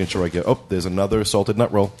making sure I get. Oh, there's another salted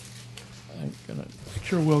nut roll. I'm gonna. I'm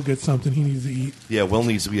sure Will gets something he needs to eat. Yeah, Will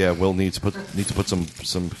needs to put some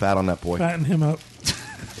fat on that boy. Fatten him up.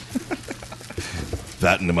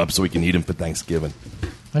 Fatten him up so we can eat him for Thanksgiving.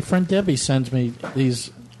 My friend Debbie sends me these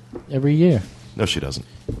every year. No, she doesn't.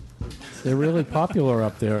 They're really popular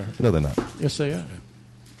up there. No, they're not. Yes, they are.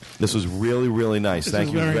 This was really, really nice. This Thank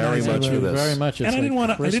is you very very nice. much for this. Very much. It's And I didn't like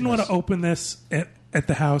want to Christmas. open this at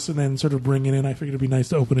the house and then sort of bring it in. I figured it'd be nice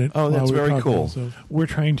to open it. Oh, while that's we were very talking, cool. So. We're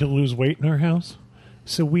trying to lose weight in our house,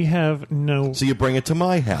 so we have no. So you bring it to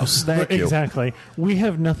my house. Thank you. Exactly. We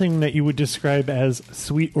have nothing that you would describe as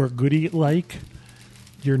sweet or goody like.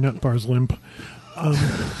 Your nut bar's limp.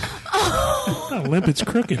 Not limp, it's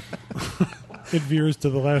crooked. It veers to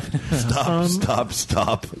the left.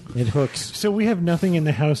 Stop. It hooks. So we have nothing in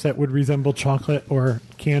the house that would resemble chocolate or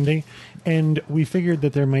candy, and we figured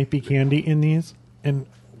that there might be candy in these, and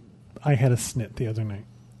I had a snit the other night.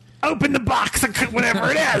 Open the box,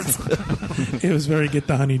 whatever it is. It was very Get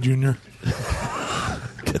the Honey Junior.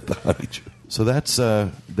 Get the honey. So that's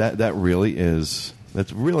that really is.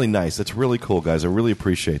 That's really nice. That's really cool, guys. I really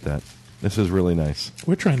appreciate that. This is really nice.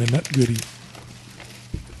 We're trying to nut goody.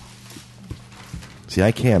 See,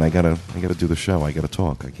 I can't. I gotta do the show. I gotta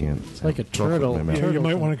talk. I can't. It's like a Talk with turtle. my mouth. Yeah, you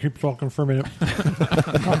might want to keep talking for a minute.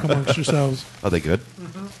 Talk amongst yourselves. Are they good?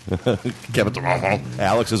 Kevin,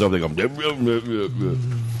 Alex is over there going.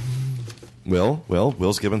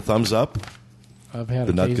 Will's giving thumbs up. I've had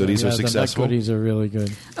The a nut taste. goodies are The successful? nut goodies are really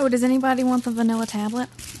good. Oh, does anybody want the vanilla tablet?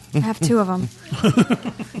 I have 2 of them.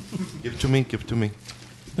 Give it to me.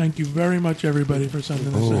 Thank you very much, everybody, for sending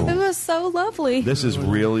this It in. was so lovely. This is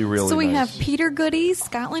really, really So we nice. have Peter goodies,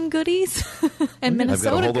 Scotland goodies, and I've got a Minnesota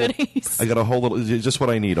whole little, goodies. I got a whole little, just what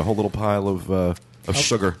I need, a whole little pile of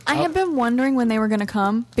sugar. I have been wondering when they were going to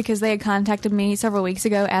come because they had contacted me several weeks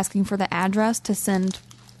ago asking for the address to send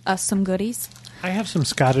us some goodies. I have some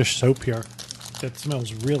Scottish soap here that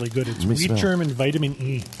smells really good. It's Let me wheat smell. germ and vitamin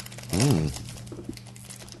E.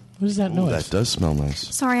 What is that Ooh, noise? that does smell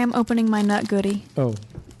nice. Sorry, I'm opening my nut goodie. Oh,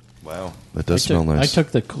 Wow, that does smell I nice.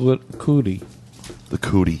 took the cootie. The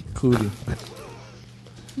cootie. Cootie.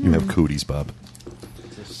 You have cooties, Bob.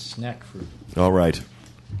 It's a snack fruit. All right.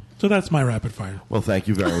 So that's my rapid fire. Well, thank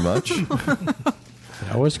you very much.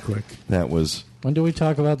 That was quick. That was. When do we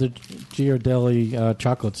talk about the Ghirardelli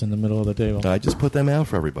chocolates in the middle of the table? I just put them out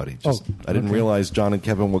for everybody. Just, Oh, I didn't okay. realize John and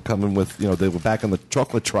Kevin were coming with. They were back on the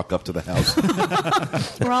chocolate truck up to the house.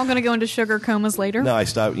 We're all going to go into sugar comas later. No, I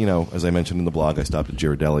stopped. As I mentioned in the blog, I stopped at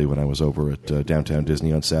Ghirardelli when I was over at downtown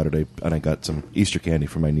Disney on Saturday, and I got some Easter candy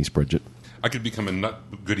for my niece Bridget. I could become a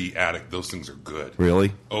nut goody addict. Those things are good.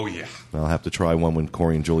 Really? Oh, yeah. I'll have to try one when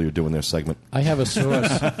Corey and Julie are doing their segment. I have a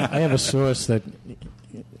source that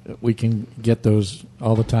we can get those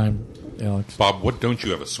all the time, Alex. Bob, what don't you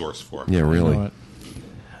have a source for? Yeah, really. You know it.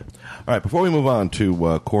 All right, before we move on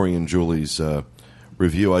to Corey and Julie's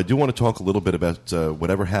review, I do want to talk a little bit about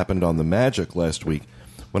whatever happened on the Magic last week.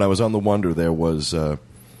 When I was on the Wonder, there was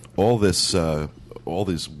all these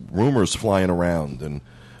rumors flying around and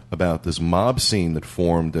about this mob scene that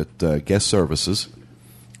formed at guest services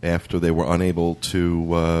after they were unable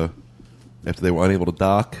to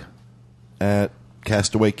dock at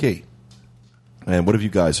Castaway Cay. And what have you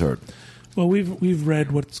guys heard? Well, we've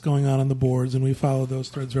read what's going on the boards, and we follow those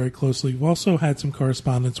threads very closely. We've also had some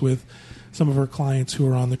correspondence with some of our clients who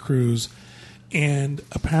are on the cruise, and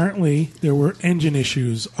apparently there were engine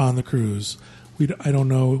issues on the cruise. I don't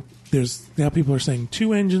know. Now people are saying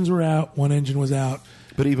 2 engines were out, 1 engine was out.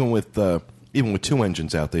 But even with 2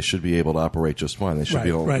 engines out, they should be able to operate just fine. They should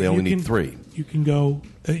be. Right. They only need 3. You can go.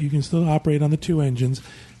 You can still operate on the 2 engines,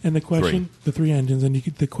 and the question, the 3 engines, and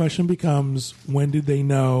the question becomes: when did they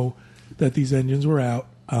know that these engines were out?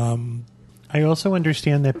 I also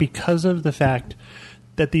understand that because of the fact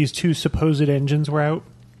that these 2 supposed engines were out,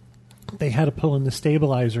 they had to pull in the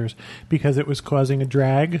stabilizers because it was causing a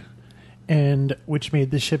drag, and which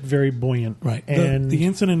made the ship very buoyant. Right. And the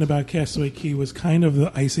incident about Castaway Cay was kind of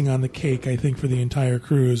the icing on the cake, I think, for the entire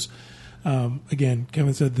cruise. Again,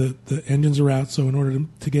 Kevin said the engines are out, so in order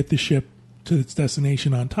to get the ship to its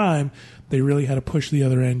destination on time, they really had to push the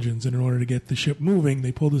other engines. And in order to get the ship moving,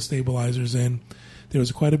 they pulled the stabilizers in. There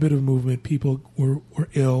was quite a bit of movement. People were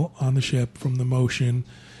ill on the ship from the motion.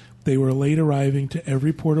 They were late arriving to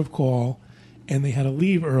every port of call, and they had to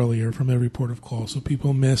leave earlier from every port of call. So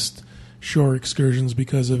people missed shore excursions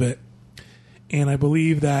because of it. And I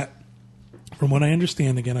believe that, from what I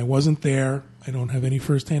understand, again, I wasn't there, I don't have any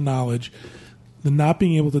firsthand knowledge, the not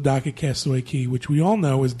being able to dock at Castaway Cay, which we all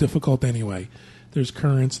know is difficult anyway. There's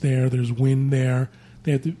currents there, there's wind there.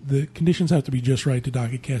 The conditions have to be just right to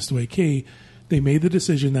dock at Castaway Cay. They made the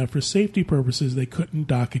decision that for safety purposes, they couldn't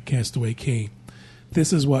dock at Castaway Cay.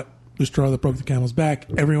 This is what the straw that broke the camel's back.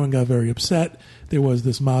 Everyone got very upset. There was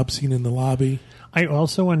this mob scene in the lobby. I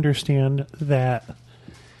also understand that,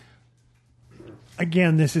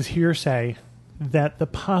 again, this is hearsay, that the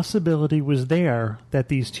possibility was there that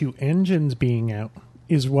these 2 engines being out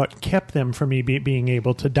is what kept them from being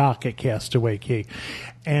able to dock at Castaway Cay.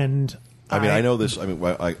 And I know this.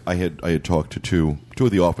 I had talked to two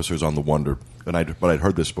of the officers on the Wonder, but I'd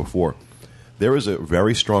heard this before. There is a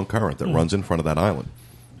very strong current that runs in front of that island,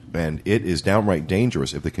 and it is downright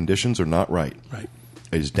dangerous if the conditions are not right. Right.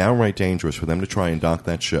 It is downright dangerous for them to try and dock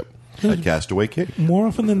that ship at Castaway Cay. More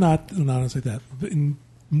often than not, it's like that.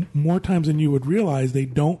 more times than you would realize, they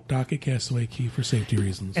don't dock a Castaway Key for safety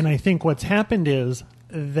reasons. And I think what's happened is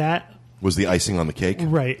that Was the icing on the cake?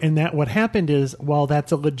 right, and that what happened is, while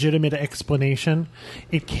that's a legitimate explanation,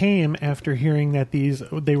 it came after hearing that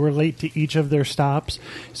they were late to each of their stops.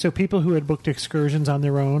 So people who had booked excursions on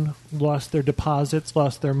their own lost their deposits,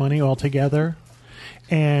 lost their money altogether.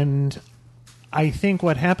 And I think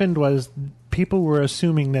what happened was people were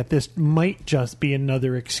assuming that this might just be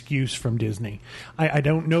another excuse from Disney. I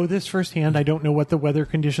don't know this firsthand. I don't know what the weather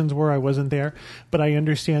conditions were. I wasn't there. But I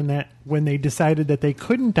understand that when they decided that they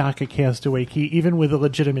couldn't dock a Castaway Key, even with a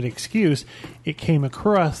legitimate excuse, it came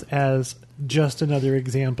across as just another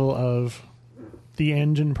example of the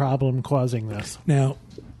engine problem causing this. Now,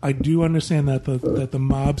 I do understand that the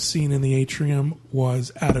mob scene in the atrium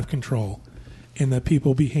was out of control and that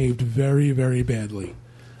people behaved very, very badly.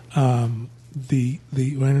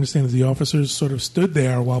 What I understand is the officers sort of stood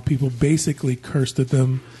there while people basically cursed at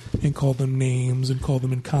them and called them names and called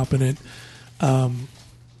them incompetent. A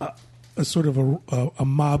sort of a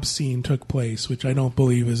mob scene took place, which I don't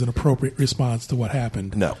believe is an appropriate response to what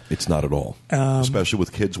happened. No, it's not at all. Especially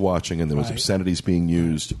with kids watching and there was Right. obscenities being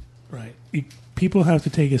used. Right. People have to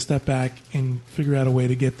take a step back and figure out a way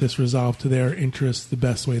to get this resolved to their interests the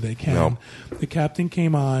best way they can. No. The captain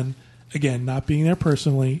came on, again, not being there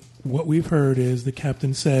personally. What we've heard is the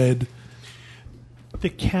captain said, The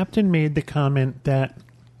captain made the comment that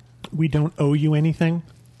we don't owe you anything.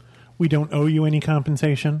 We don't owe you any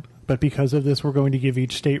compensation. But because of this, we're going to give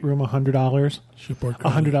each stateroom $100. shipboard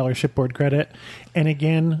credit. $100 shipboard credit. And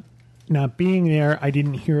again, not being there, I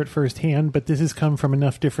didn't hear it firsthand, but this has come from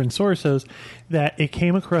enough different sources that it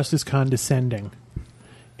came across as condescending.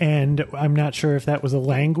 And I'm not sure if that was a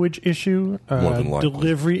language issue, More a than likely.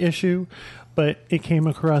 delivery issue, but it came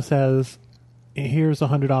across as, here's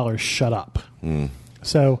 $100, shut up.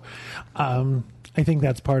 So I think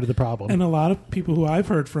that's part of the problem. And a lot of people who I've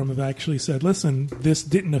heard from have actually said, listen, this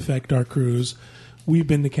didn't affect our cruise. We've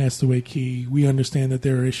been to Castaway Key. We understand that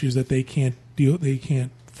there are issues that they can't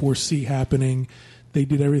foresee happening. They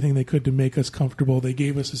did everything they could to make us comfortable. They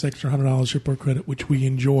gave us this extra $100 shipboard credit, which we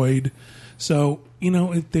enjoyed. So,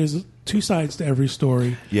 there's two sides to every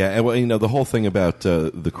story. Yeah, and well, the whole thing about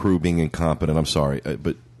the crew being incompetent, I'm sorry,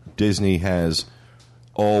 but Disney has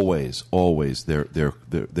always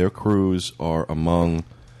their crews are among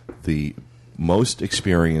the most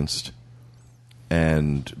experienced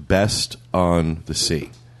and best on the sea.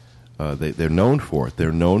 They're known for it.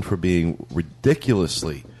 They're known for being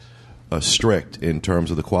ridiculously strict in terms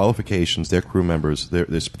of the qualifications their crew members,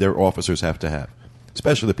 their officers have to have,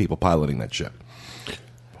 especially the people piloting that ship.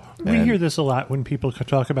 We hear this a lot when people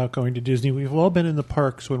talk about going to Disney. We've all been in the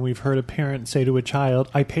parks when we've heard a parent say to a child,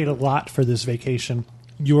 I paid a lot for this vacation.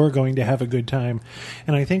 You're going to have a good time.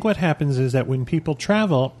 And I think what happens is that when people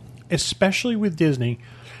travel, especially with Disney,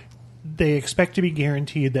 they expect to be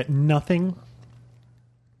guaranteed that nothing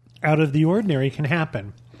out of the ordinary can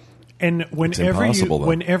happen. And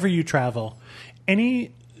whenever you travel,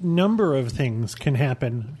 any number of things can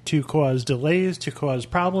happen to cause delays, to cause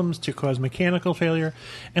problems, to cause mechanical failure.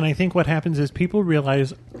 And I think what happens is people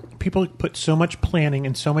realize people put so much planning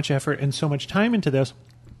and so much effort and so much time into this,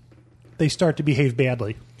 they start to behave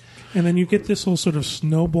badly. And then you get this whole sort of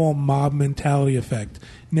snowball mob mentality effect.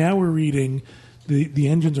 Now we're reading the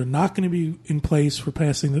engines are not going to be in place for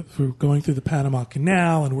going through the Panama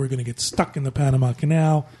Canal, and we're going to get stuck in the Panama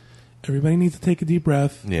Canal. Everybody needs to take a deep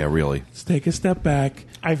breath. Yeah, really. Let's take a step back.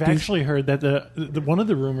 I've actually heard that the one of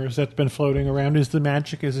the rumors that's been floating around is the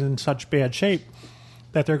Magic is in such bad shape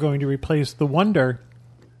that they're going to replace the Wonder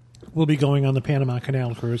will be going on the Panama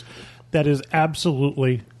Canal cruise. That is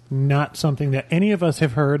absolutely not something that any of us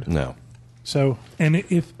have heard. No. So, and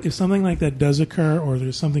if something like that does occur, or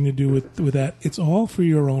there's something to do with that, it's all for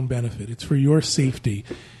your own benefit. It's for your safety.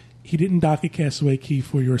 He didn't dock a Castaway Key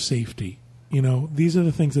for your safety. These are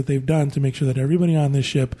the things that they've done to make sure that everybody on this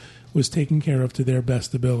ship was taken care of to their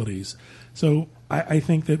best abilities. So I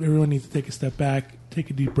think that everyone needs to take a step back, take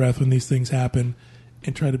a deep breath when these things happen,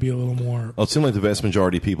 and try to be a little more... Well, it seemed like the vast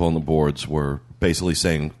majority of people on the boards were basically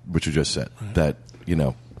saying what you just said, right. that,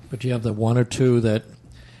 But you have the one or two that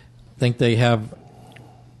think they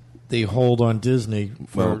hold on Disney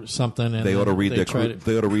for something, and they ought to read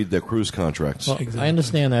they ought to read their cruise contracts. Well, Exactly. I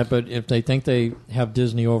understand that, but if they think they have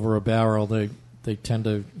Disney over a barrel, they tend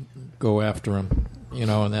to go after them,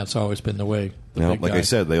 and that's always been the way. Like I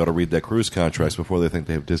said, they ought to read their cruise contracts before they think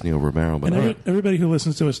they have Disney over a barrel. But And everybody who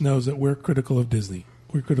listens to us knows that we're critical of Disney.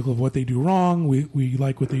 We're critical of what they do wrong. We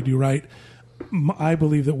like what they do right. I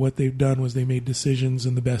believe that what they've done was they made decisions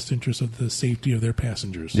in the best interest of the safety of their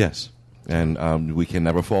passengers. yes, And we can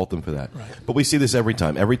never fault them for that. Right. But we see this every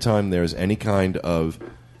time. Every time there's any kind of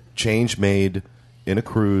change made in a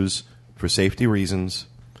cruise for safety reasons,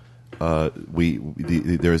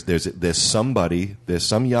 there's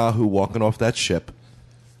some Yahoo walking off that ship.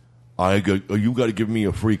 You got to give me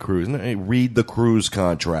a free cruise. Read the cruise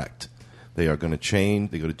contract. They are going to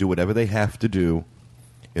change. They're going to do whatever they have to do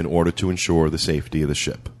in order to ensure the safety of the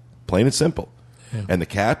ship. Plain and simple. Yeah. And the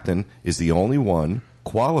captain is the only one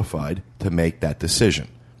qualified to make that decision,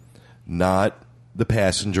 not the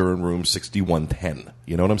passenger in room 6110.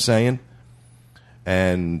 You know what I'm saying?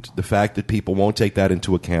 And the fact that people won't take that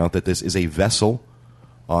into account, that this is a vessel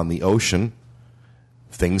on the ocean,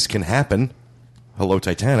 things can happen. Hello,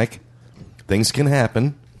 Titanic. Things can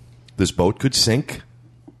happen. This boat could sink.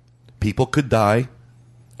 People could die.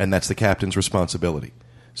 And that's the captain's responsibility.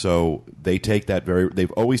 So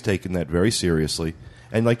they've always taken that very seriously.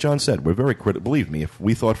 And like John said, we're very critical. Believe me, if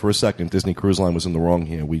we thought for a second Disney Cruise Line was in the wrong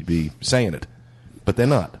here, we'd be saying it. But they're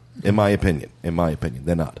not, in my opinion.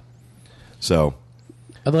 They're not. So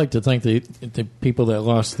I'd like to think the people that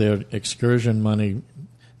lost their excursion money,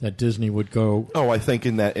 that Disney would go. Oh, I think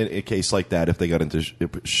in a case like that, if they got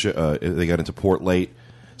into port late,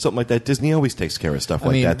 something like that, Disney always takes care of stuff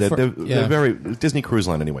like that. They're very Disney Cruise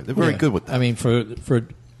Line anyway. They're very good with that. I mean, for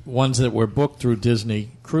ones that were booked through Disney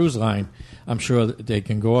Cruise Line, I'm sure that they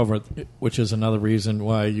can go over it, which is another reason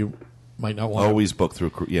why you might not want always book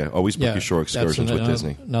through. Always book your shore excursions with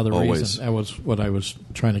Disney. Another reason. That was what I was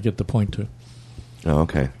trying to get the point to. Oh,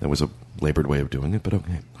 okay. That was a labored way of doing it, but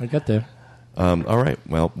okay. I got there. All right.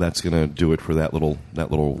 Well, that's going to do it for that little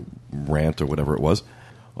rant or whatever it was.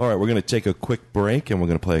 All right, we're going to take a quick break, and we're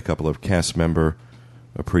going to play a couple of cast member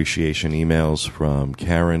appreciation emails from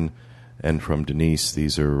Karen and from Denise.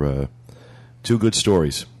 These are two good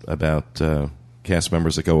stories about cast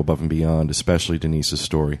members that go above and beyond, especially Denise's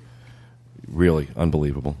story. Really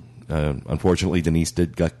unbelievable. Unfortunately, Denise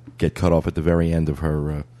did get cut off at the very end of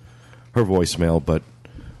her voicemail, but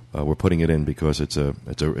we're putting it in because it's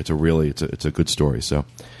a good story. So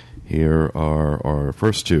here are our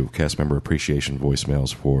first two cast member appreciation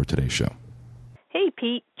voicemails for today's show. Hey,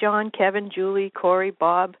 Pete, John, Kevin, Julie, Corey,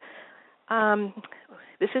 Bob.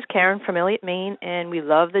 This is Karen from Elliott, Maine, and we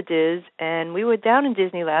love the DIS. And we were down in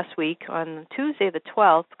Disney last week. On Tuesday the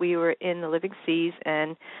 12th, we were in the Living Seas,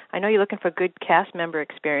 and I know you're looking for good cast member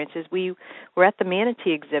experiences. We were at the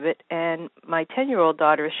manatee exhibit, and my 10-year-old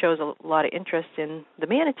daughter shows a lot of interest in the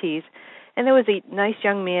manatees. And there was a nice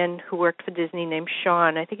young man who worked for Disney named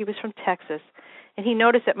Sean. I think he was from Texas. And he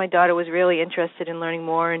noticed that my daughter was really interested in learning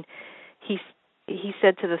more, and he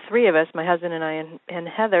said to the three of us, my husband and I and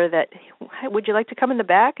Heather, that, would you like to come in the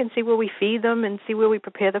back and see where we feed them and see where we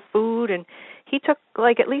prepare the food? And he took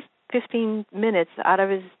at least 15 minutes out of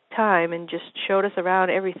his time and just showed us around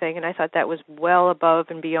everything. And I thought that was well above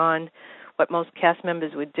and beyond what most cast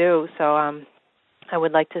members would do. So I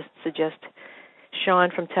would like to suggest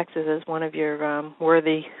Sean from Texas as one of your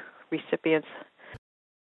worthy recipients.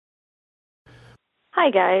 Hi,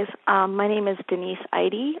 guys. My name is Denise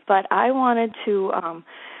Eide, but I wanted to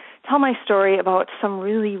tell my story about some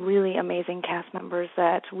really, really amazing cast members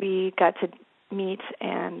that we got to meet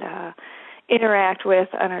and interact with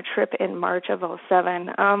on our trip in March of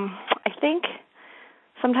 2007. I think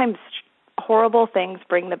sometimes horrible things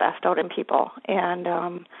bring the best out in people,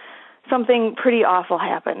 and something pretty awful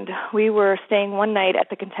happened. We were staying one night at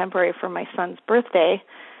the Contemporary for my son's birthday.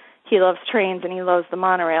 He loves trains and he loves the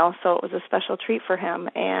monorail, so it was a special treat for him.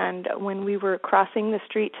 And when we were crossing the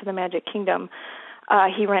street to the Magic Kingdom,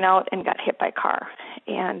 he ran out and got hit by a car.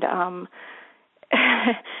 And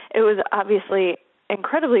it was obviously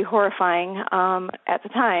incredibly horrifying at the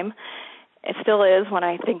time. It still is when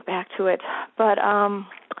I think back to it. But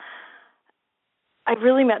I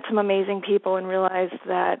really met some amazing people and realized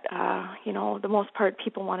that, the most part,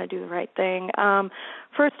 people want to do the right thing.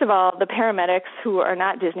 First of all, the paramedics, who are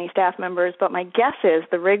not Disney staff members, but my guess is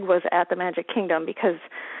the rig was at the Magic Kingdom because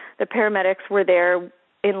the paramedics were there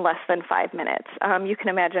in less than 5 minutes. You can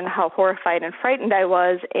imagine how horrified and frightened I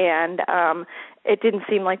was, and it didn't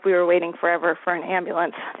seem like we were waiting forever for an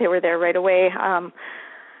ambulance. They were there right away.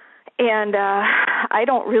 And I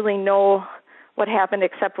don't really know what happened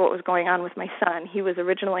except what was going on with my son. He was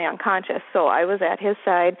originally unconscious, so I was at his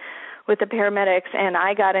side with the paramedics, and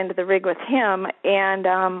I got into the rig with him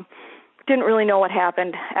and didn't really know what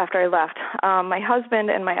happened after I left. My husband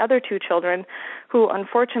and my other two children, who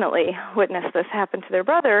unfortunately witnessed this happen to their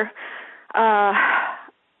brother,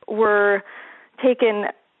 were taken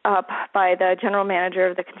up by the general manager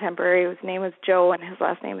of the Contemporary. His name was Joe, and his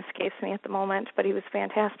last name escapes me at the moment, but he was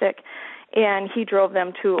fantastic. And he drove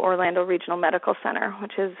them to Orlando Regional Medical Center,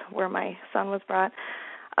 which is where my son was brought.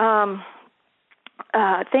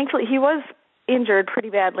 Thankfully, he was injured pretty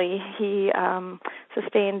badly. He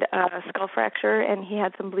sustained a skull fracture, and he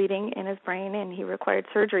had some bleeding in his brain, and he required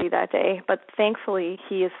surgery that day. But thankfully,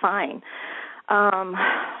 he is fine.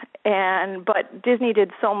 But Disney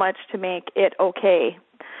did so much to make it okay,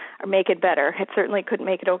 or make it better. It certainly couldn't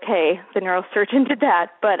make it okay. The neurosurgeon did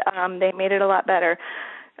that, but they made it a lot better.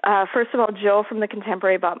 First of all, Joe from the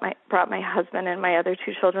Contemporary brought my husband and my other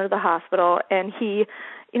 2 children to the hospital, and he,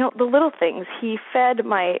 the little things. He fed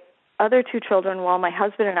my other 2 children while my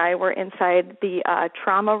husband and I were inside the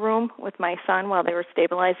trauma room with my son while they were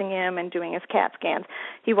stabilizing him and doing his CAT scans.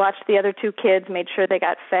 He watched the other 2 kids, made sure they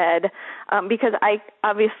got fed, because I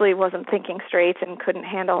obviously wasn't thinking straight and couldn't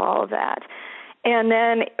handle all of that. And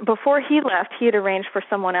then before he left, he had arranged for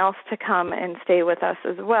someone else to come and stay with us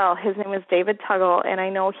as well. His name is David Tuggle, and I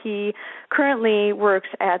know he currently works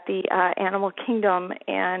at the Animal Kingdom,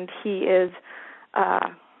 and he is,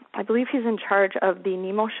 I believe he's in charge of the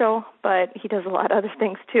Nemo show, but he does a lot of other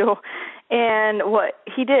things too. And what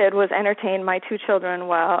he did was entertain my other two children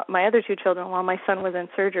while my son was in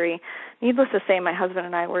surgery. Needless to say, my husband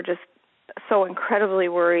and I were just so incredibly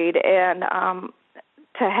worried, and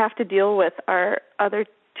to have to deal with our other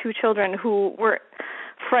 2 children who were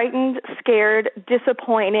frightened, scared,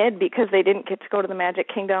 disappointed because they didn't get to go to the Magic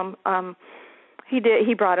Kingdom.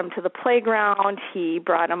 He brought them to the playground, he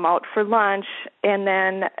brought them out for lunch, and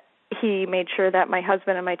then he made sure that my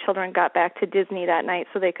husband and my children got back to Disney that night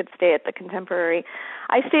so they could stay at the Contemporary.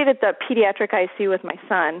 I stayed at the pediatric ICU with my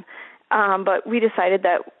son, but we decided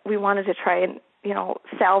that we wanted to try and,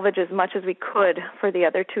 salvage as much as we could for the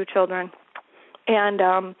other 2 children. And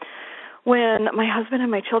when my husband and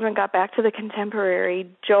my children got back to the Contemporary,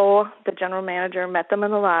 Joe, the general manager, met them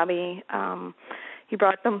in the lobby. He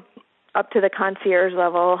brought them up to the concierge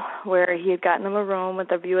level where he had gotten them a room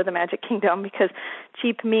with a view of the Magic Kingdom because,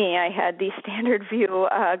 cheap me, I had the standard view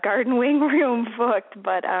garden wing room booked,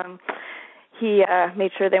 but he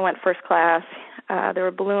made sure they went first class. There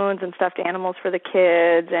were balloons and stuffed animals for the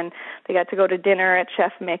kids, and they got to go to dinner at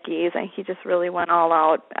Chef Mickey's, and he just really went all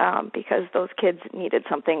out because those kids needed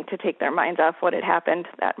something to take their minds off what had happened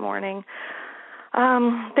that morning.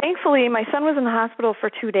 Thankfully, my son was in the hospital for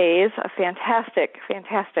 2 days, a fantastic,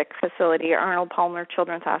 fantastic facility, Arnold Palmer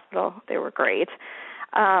Children's Hospital. They were great.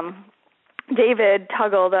 David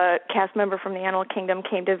Tuggle, the cast member from the Animal Kingdom,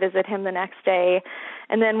 came to visit him the next day.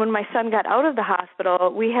 And then when my son got out of the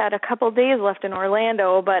hospital, we had a couple days left in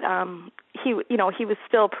Orlando, but he was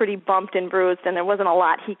still pretty bumped and bruised, and there wasn't a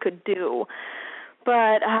lot he could do.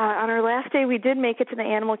 But on our last day, we did make it to the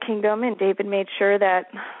Animal Kingdom, and David made sure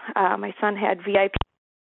that my son had VIP.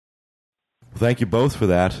 Thank you both for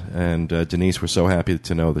that. And Denise, we're so happy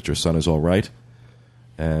to know that your son is all right.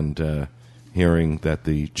 And hearing that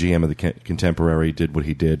the GM of the Contemporary did what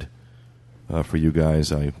he did for you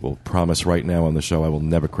guys, I will promise right now on the show I will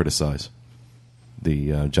never criticize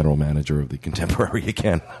the general manager of the Contemporary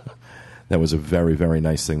again. That was a very, very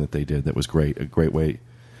nice thing that they did. That was great, a great way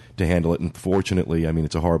to handle it. And fortunately, I mean,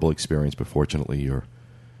 it's a horrible experience, but fortunately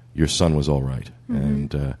your son was all right. Mm-hmm.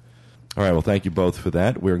 And all right, well, thank you both for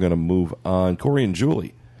that. We're going to move on. Corey and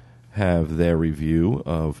Julie have their review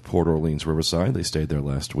of Port Orleans Riverside. They stayed there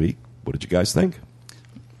last week. What did you guys think?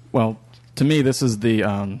 Well, to me, this is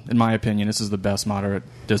in my opinion, this is the best moderate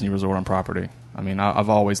Disney resort on property. I mean, I've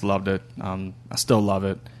always loved it. I still love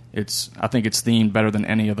it. I think it's themed better than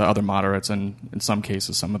any of the other moderates, and in some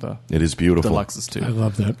cases, some of the it is beautiful deluxes too. I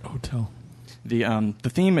love that hotel. The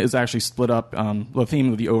theme is actually split up. The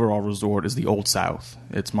theme of the overall resort is the Old South.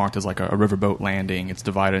 It's marked as like a riverboat landing. It's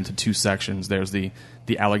divided into 2 sections. There's the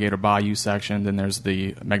Alligator Bayou section, then there's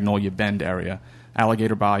the Magnolia Bend area.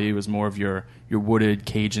 Alligator Bayou is more of your wooded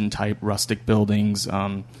Cajun-type rustic buildings.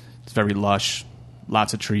 It's very lush,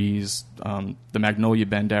 lots of trees. The Magnolia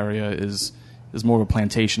Bend area is more of a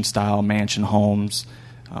plantation-style mansion homes,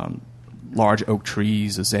 large oak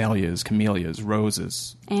trees, azaleas, camellias,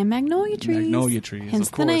 roses. And magnolia trees. Magnolia trees, hence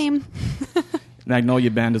of course. the name.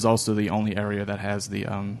 Magnolia Bend is also the only area that has the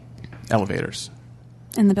elevators.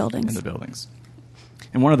 In the buildings. In the buildings.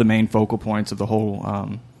 And one of the main focal points of the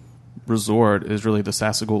whole resort is really the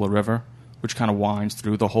Sassagoula River, which kind of winds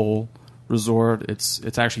through the whole resort.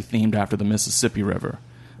 It's actually themed after the Mississippi River.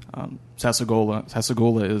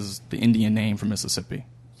 Sassagoula is the Indian name for Mississippi.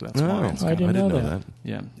 So that's why. I didn't know that.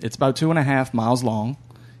 Yeah, it's about 2.5 miles long.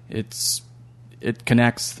 It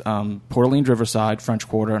connects Port Orleans Riverside, French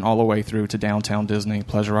Quarter, and all the way through to downtown Disney,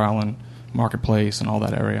 Pleasure Island, Marketplace and all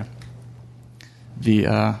that area. We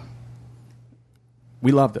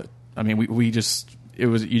loved it. I mean, we just, it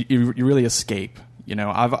was, you really escape. You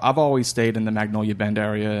know, I've always stayed in the Magnolia Bend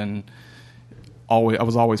area, and I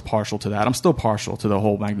was always partial to that. I'm still partial to the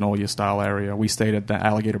whole Magnolia style area. We stayed at the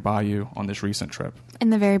Alligator Bayou on this recent trip. In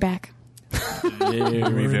the very back.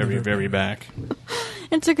 Very, very, very back.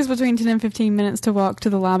 It took us between 10 and 15 minutes to walk to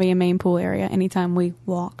the lobby and main pool area anytime we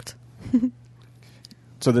walked.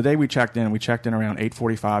 So the day we checked in around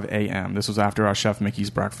 8:45 a.m. This was after our Chef Mickey's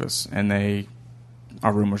breakfast, and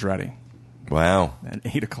our room was ready. Wow. At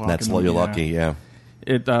 8 o'clock. That's you're lucky, yeah.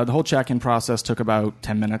 The whole check-in process took about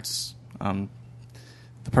 10 minutes.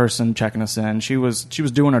 The person checking us in, she was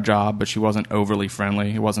doing her job, but she wasn't overly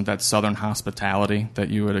friendly. It wasn't that southern hospitality that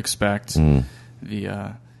you would expect.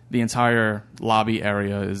 The entire lobby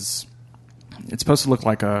area it's supposed to look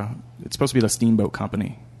like it's supposed to be the steamboat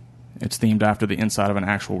company. It's themed after the inside of an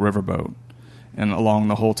actual riverboat. And along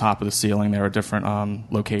the whole top of the ceiling, there are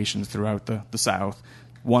different locations throughout the South.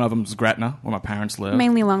 One of them is Gretna, where my parents live.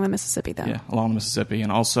 Mainly along the Mississippi, though. Yeah, along the Mississippi.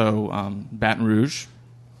 And also Baton Rouge,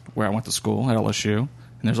 where I went to school at LSU.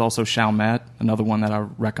 And there's also Chalmette, another one that I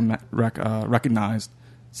recognized.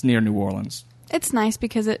 It's near New Orleans. It's nice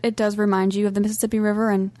because it does remind you of the Mississippi River,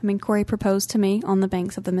 and I mean, Corey proposed to me on the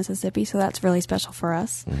banks of the Mississippi, so that's really special for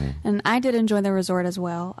us. Mm-hmm. And I did enjoy the resort as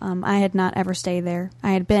well. I had not ever stayed there.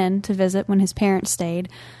 I had been to visit when his parents stayed,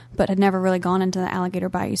 but had never really gone into the Alligator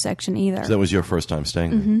Bayou section either. So that was your first time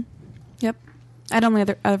staying there? Mm-hmm. Yep. I'd only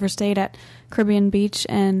ever stayed at Caribbean Beach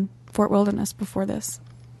and Fort Wilderness before this,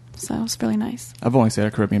 so it was really nice. I've only stayed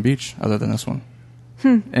at Caribbean Beach, other than this one.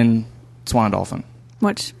 And Swan and Dolphin.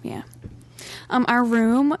 Which, yeah. Our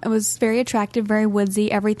room was very attractive, very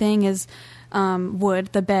woodsy. Everything is wood.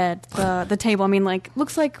 The bed, the table. I mean,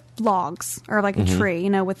 looks like logs or like a tree,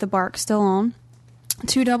 with the bark still on.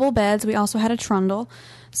 2 double beds. We also had a trundle.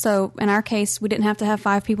 So in our case, we didn't have to have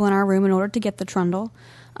 5 people in our room in order to get the trundle.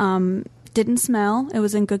 Didn't smell. It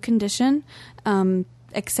was in good condition,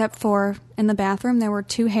 except for in the bathroom there were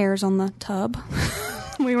 2 hairs on the tub.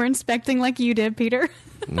 We were inspecting like you did, Peter.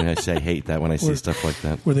 I hate that when I see stuff like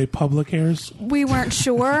that. Were they public hairs? We weren't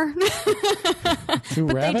sure. But rabbits?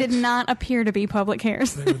 They did not appear to be public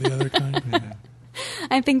hairs. They were the other kind. Yeah.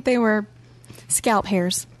 I think they were scalp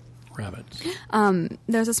hairs. Rabbits.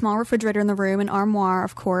 There's a small refrigerator in the room, an armoire,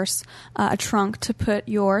 of course, a trunk to put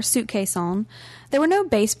your suitcase on. There were no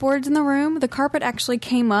baseboards in the room. The carpet actually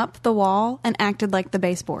came up the wall and acted like the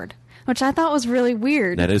baseboard, which I thought was really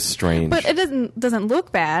weird. That is strange. But it doesn't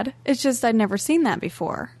look bad. It's just I'd never seen that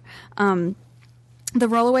before. The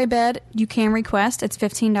rollaway bed you can request. It's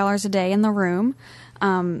 $15 a day in the room.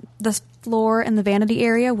 The floor in the vanity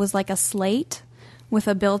area was like a slate with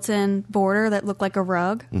a built-in border that looked like a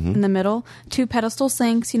rug in the middle. 2 pedestal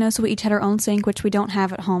sinks, so we each had our own sink, which we don't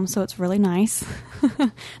have at home, so it's really nice.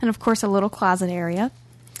 And, of course, a little closet area.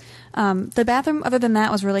 The bathroom, other than that,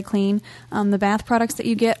 was really clean. The bath products that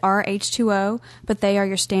you get are H2O, but they are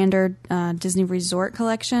your standard Disney Resort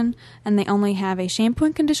collection, and they only have a shampoo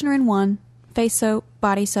and conditioner in one, face soap,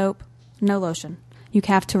 body soap, no lotion. You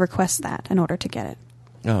have to request that in order to get it.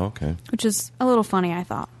 Oh, okay. Which is a little funny, I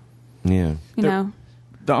thought. Yeah.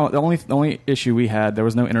 The only issue we had, there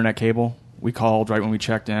was no internet cable. We called right when we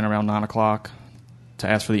checked in around 9 o'clock to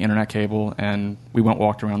ask for the internet cable, and we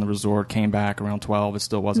walked around the resort, came back around 12. It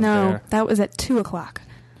still wasn't there. No, that was at 2 o'clock.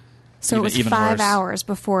 So it was 5 hours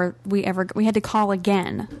before we had to call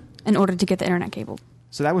again in order to get the internet cable.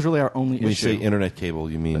 So that was really our only issue. When you say internet cable,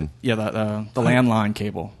 you mean? Yeah, the landline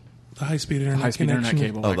cable. The high-speed internet high-speed connection.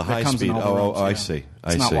 internet cable. Oh, the high-speed. I see.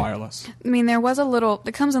 It's not wireless. I mean, there was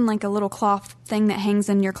it comes in like a little cloth thing that hangs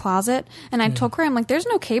in your closet. And I told Corey, I'm like, there's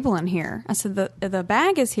no cable in here. I said, the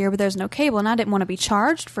bag is here, but there's no cable. And I didn't want to be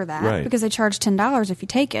charged for that because they charge $10 if you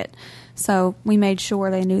take it. So we made sure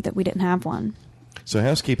they knew that we didn't have one. So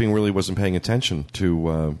housekeeping really wasn't paying attention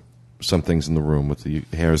to some things in the room with the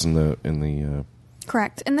hairs in the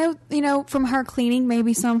Correct. And from her cleaning,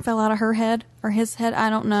 maybe some fell out of her head or his head.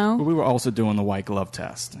 I don't know. But we were also doing the white glove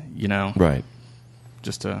test, Right.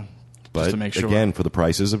 Just to make sure. Again, for the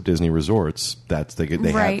prices of Disney resorts,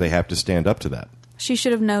 they have to stand up to that. She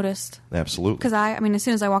should have noticed. Absolutely. Because as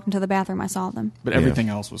soon as I walked into the bathroom, I saw them. But everything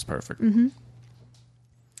else was perfect. Mm-hmm.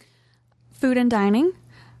 Food and dining.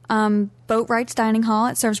 Boat Rights Dining Hall.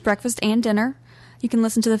 It serves breakfast and dinner. You can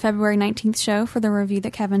listen to the February 19th show for the review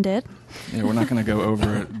that Kevin did. Yeah, we're not going to go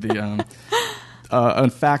over it. In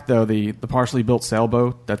fact, though, the partially built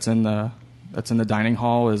sailboat that's in the dining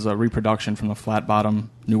hall is a reproduction from the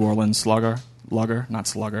flat-bottom New Orleans New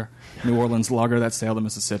Orleans lugger that sailed the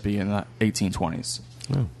Mississippi in the 1820s.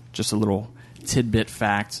 Oh. Just a little tidbit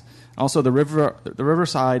fact. Also, the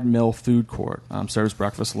Riverside Mill Food Court serves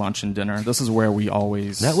breakfast, lunch, and dinner. This is where we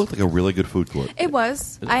always... That looked like a really good food court. It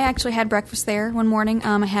was. I actually had breakfast there one morning.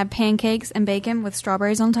 I had pancakes and bacon with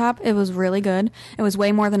strawberries on top. It was really good. It was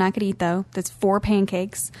way more than I could eat, though. That's 4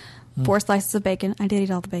 pancakes, 4 slices of bacon. I did eat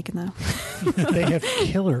all the bacon, though. They have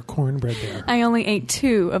killer cornbread there. I only ate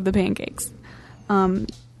 2 of the pancakes.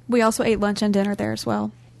 We also ate lunch and dinner there as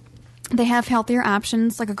well. They have healthier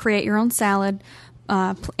options, like a create-your-own salad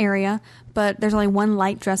area, but there's only one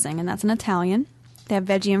light dressing, and that's an Italian. They have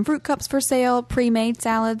veggie and fruit cups for sale, pre-made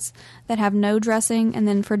salads that have no dressing, and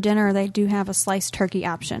then for dinner they do have a sliced turkey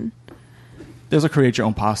option. There's a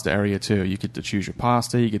create-your-own pasta area, too. You get to choose your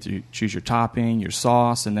pasta, you get to choose your topping, your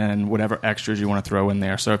sauce, and then whatever extras you want to throw in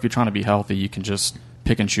there. So if you're trying to be healthy, you can just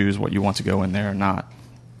pick and choose what you want to go in there or not.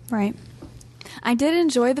 Right. I did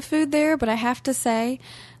enjoy the food there, but I have to say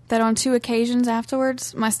that on 2 occasions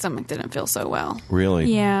afterwards, my stomach didn't feel so well.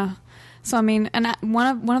 Really? Yeah. So, I mean, and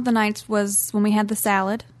one of the nights was when we had the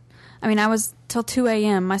salad. I mean, I was till 2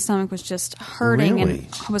 a.m. My stomach was just hurting Really? and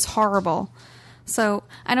it was horrible. So,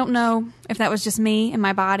 I don't know if that was just me and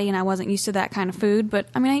my body and I wasn't used to that kind of food, but,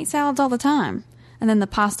 I mean, I eat salads all the time. And then the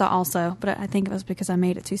pasta also, but I think it was because I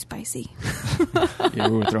made it too spicy. Yeah,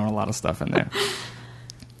 we were throwing a lot of stuff in there.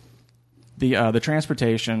 The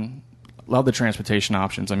transportation... Love the transportation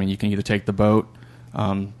options. I mean, you can either take the boat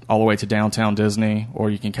all the way to downtown Disney, or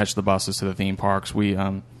you can catch the buses to the theme parks.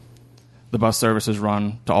 The bus services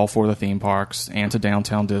run to all 4 of the theme parks and to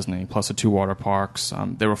downtown Disney, plus the 2 water parks.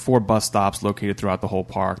 There were 4 bus stops located throughout the whole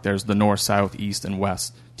park. There's the north, south, east, and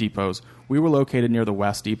west depots. We were located near the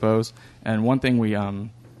west depots, and one thing we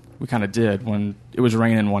kind of did when it was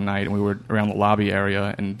raining one night and we were around the lobby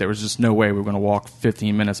area, and there was just no way we were going to walk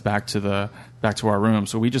 15 minutes back to our room.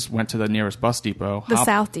 So we just went to the nearest bus depot. The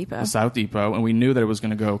South Depot, and we knew that it was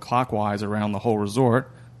going to go clockwise around the whole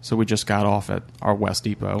resort. So we just got off at our west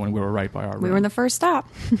depot, and we were right by our room. We were in the first stop.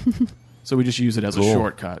 So we just use it as a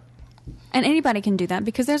shortcut. And anybody can do that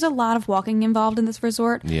because there's a lot of walking involved in this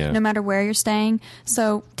resort, no matter where you're staying.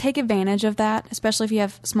 So take advantage of that, especially if you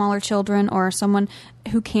have smaller children or someone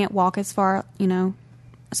who can't walk as far,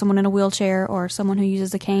 someone in a wheelchair or someone who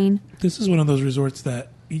uses a cane. This is one of those resorts that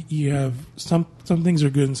you have some things are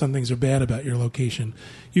good and some things are bad about your location.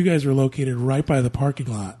 You guys are located right by the parking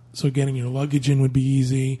lot, so getting your luggage in would be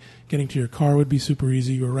easy. Getting to your car would be super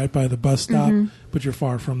easy. You're right by the bus stop, but you're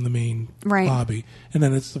far from the main lobby. And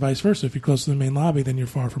then it's the vice versa. If you're close to the main lobby, then you're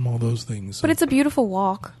far from all those things. So. But it's a beautiful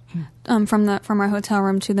walk from our hotel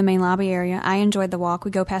room to the main lobby area. I enjoyed the walk.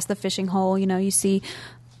 We go past the fishing hole. You see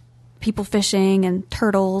people fishing and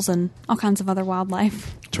turtles and all kinds of other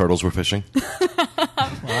wildlife. Turtles were fishing?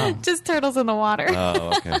 Wow. Just turtles in the water.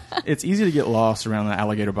 Oh, okay. It's easy to get lost around the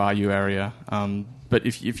Alligator Bayou area. But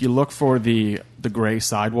if you look for the gray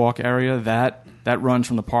sidewalk area, that runs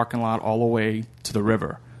from the parking lot all the way to the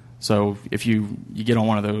river. So if you get on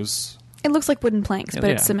one of those... It looks like wooden planks, but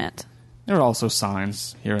it's cement. There are also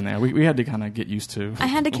signs here and there. We had to kind of get used to. I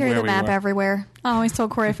had to carry the map everywhere. I always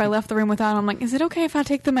told Corey if I left the room without him, I'm like, is it okay if I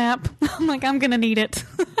take the map? I'm like, I'm going to need it.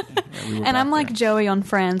 And I'm like Joey on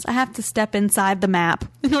Friends. I have to step inside the map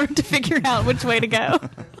in order to figure out which way to go.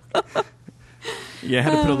 Yeah, I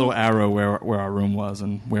had to put a little arrow where our room was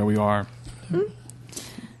and where we are.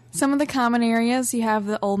 Some of the common areas, you have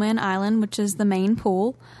the Old Man Island, which is the main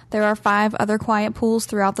pool. There are 5 other quiet pools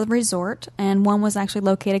throughout the resort, and one was actually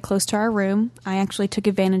located close to our room. I actually took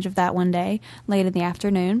advantage of that one day, late in the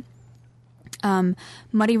afternoon.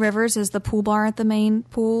 Muddy Rivers is the pool bar at the main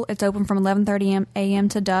pool. It's open from 11:30 a.m.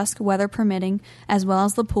 to dusk, weather permitting, as well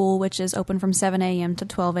as the pool, which is open from 7 a.m. to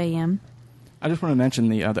 12 a.m. I just want to mention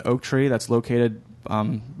the oak tree that's located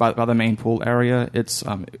by the main pool area. Its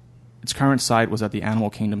current site was at the Animal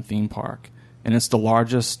Kingdom theme park, and it's the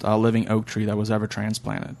largest living oak tree that was ever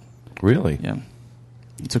transplanted. Really? Yeah.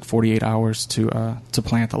 It took 48 hours to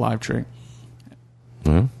plant a live tree.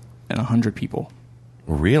 Mm-hmm. And 100 people.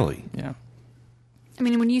 Really? Yeah. I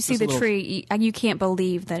mean, when you see the tree, you can't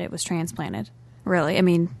believe that it was transplanted. Really. I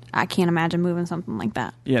mean, I can't imagine moving something like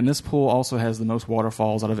that. Yeah, and this pool also has the most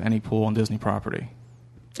waterfalls out of any pool on Disney property.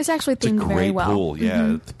 It's actually themed very well. It's a great pool, yeah.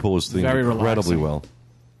 Mm-hmm. The pool is themed very incredibly well.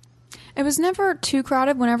 It was never too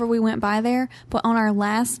crowded whenever we went by there, but on our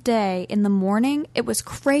last day in the morning, it was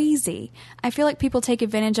crazy. I feel like people take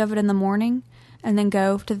advantage of it in the morning and then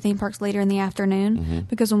go to the theme parks later in the afternoon,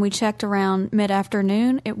 because when we checked around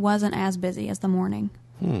mid-afternoon, it wasn't as busy as the morning.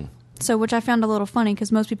 So, which I found a little funny,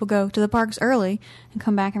 because most people go to the parks early and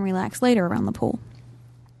come back and relax later around the pool.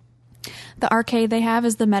 The arcade they have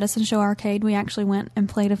is the Medicine Show Arcade. We actually went and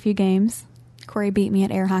played a few games. Corey beat me at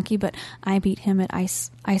air hockey, but I beat him at ice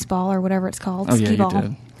ball or whatever it's called. Oh, ski yeah, ball. you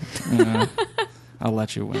did. I'll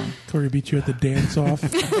let you win. Corey beat you at the dance-off.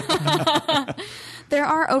 There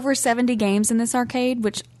are over 70 games in this arcade,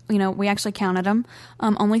 which, we actually counted them.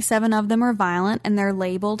 Only 7 of them are violent, and they're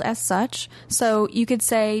labeled as such. So you could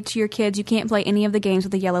say to your kids, you can't play any of the games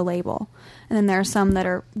with a yellow label. And then there are some that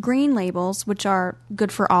are green labels, which are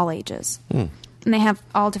good for all ages. And they have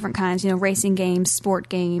all different kinds, racing games, sport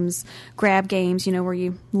games, grab games, where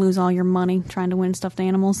you lose all your money trying to win stuffed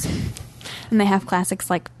animals. And they have classics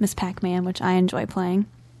like Miss Pac-Man, which I enjoy playing.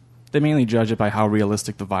 They mainly judge it by how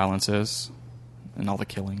realistic the violence is and all the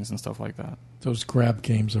killings and stuff like that. Those grab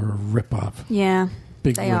games are a rip-off. Yeah,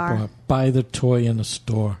 Big they rip-off. are. Buy the toy in the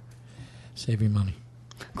store. Save your money.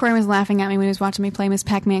 Corey was laughing at me when he was watching me play Miss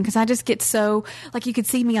Pac-Man because I just get so, you could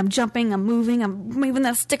see me, I'm jumping, I'm moving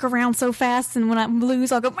that stick around so fast, and when I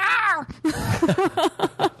lose, I'll go,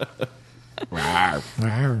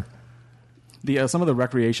 Rawr. Some of the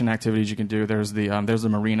recreation activities you can do, there's the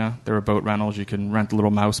marina. There are boat rentals. You can rent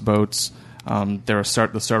little mouse boats. There are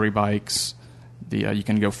the Surrey bikes. You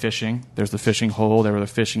can go fishing. There's the fishing hole. There are the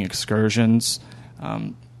fishing excursions.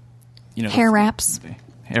 Hair wraps.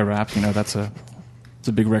 Hair wraps. That's a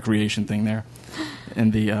big recreation thing there.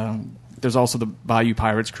 And there's also the Bayou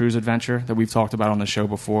Pirates Cruise Adventure that we've talked about on the show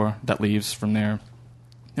before that leaves from there.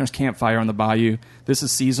 There's Campfire on the Bayou. This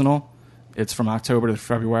is seasonal. It's from October to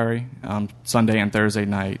February, Sunday and Thursday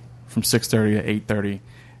night from 6:30 to 8:30.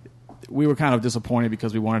 We were kind of disappointed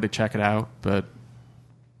because we wanted to check it out, but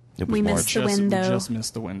we missed the window. We just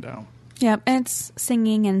missed the window. Yep, and it's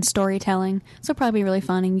singing and storytelling, so probably really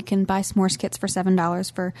fun, and you can buy s'mores kits for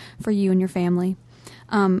 $7 for you and your family.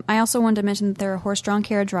 I also wanted to mention that there are horse-drawn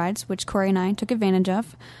carriage rides, which Corey and I took advantage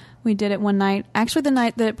of. We did it one night, actually the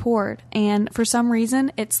night that it poured, and for some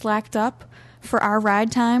reason it slacked up for our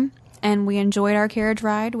ride time, and we enjoyed our carriage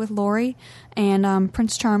ride with Lori and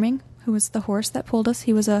Prince Charming, who was the horse that pulled us.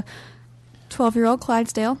 He was a 12-year-old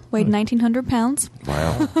Clydesdale, weighed 1,900 pounds.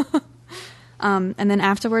 Wow. And then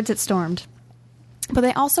afterwards it stormed. But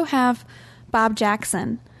they also have Bob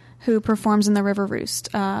Jackson, who performs in the River Roost.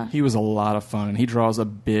 He was a lot of fun. He draws a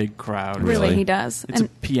big crowd. Really, he does. It's a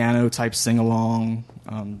piano-type sing-along.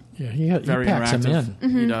 He very packs interactive.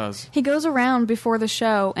 him in. He does. He goes around before the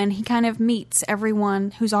show, and he kind of meets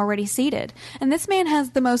everyone who's already seated. And this man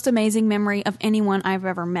has the most amazing memory of anyone I've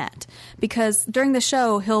ever met. Because during the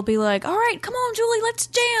show, he'll be like, all right, come on, Julie, let's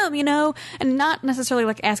jam, And not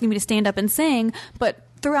necessarily asking me to stand up and sing, but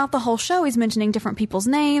throughout the whole show, he's mentioning different people's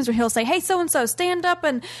names, or he'll say, hey, so-and-so, stand up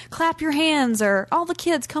and clap your hands, or all the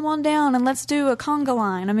kids, come on down and let's do a conga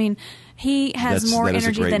line. I mean, he has more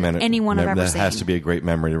energy than anyone I've ever seen. That has to be a great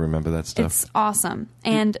memory to remember that stuff. It's awesome.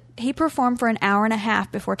 And he performed for an hour and a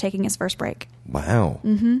half before taking his first break. Wow.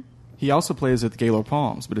 Mm-hmm. He also plays at the Gaylord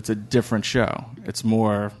Palms, but it's a different show. It's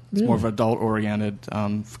more of adult-oriented,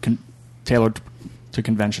 tailored to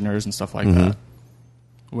conventioners and stuff like that.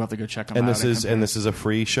 We'll have to go check them out. And this is a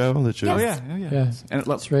free show that you. Oh yeah. And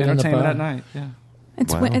it's right entertainment at night. Yeah.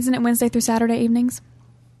 Isn't it Wednesday through Saturday evenings?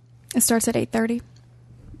 It starts at 8:30.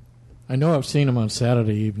 I know I've seen him on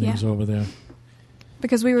Saturday evenings over there.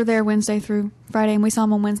 Because we were there Wednesday through Friday, and we saw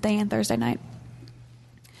him on Wednesday and Thursday night.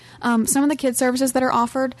 Some of the kids services that are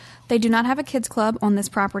offered, they do not have a kids club on this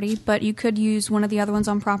property, but you could use one of the other ones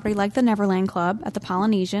on property, like the Neverland Club at the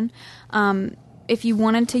Polynesian. If you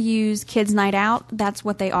wanted to use Kids Night Out, that's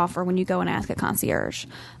what they offer when you go and ask a concierge.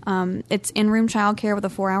 It's in-room childcare with a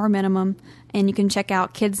 4-hour minimum, and you can check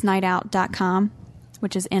out kidsnightout.com,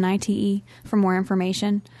 which is NITE, for more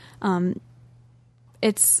information.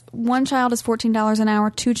 It's one child is $14 an hour,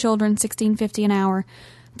 2 children $16.50 an hour,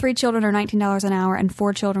 3 children are $19 an hour, and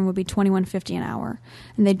 4 children would be $21.50 an hour.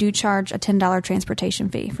 And they do charge a $10 transportation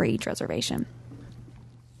fee for each reservation.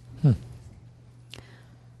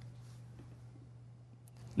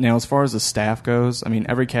 Now, as far as the staff goes, I mean,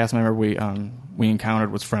 every cast member we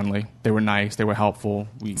encountered was friendly. They were nice. They were helpful.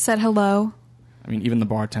 We said hello. I mean, even the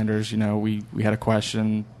bartenders, we had a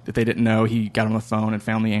question that they didn't know. He got on the phone and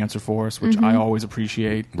found the answer for us, which I always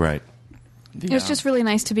appreciate. Right. It was just really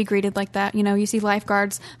nice to be greeted like that. You see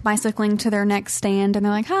lifeguards bicycling to their next stand, and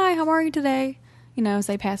they're like, hi, how are you today? As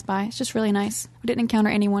they pass by. It's just really nice. We didn't encounter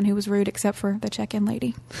anyone who was rude except for the check-in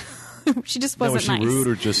lady. She just wasn't was she nice. Rude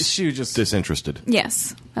or just disinterested?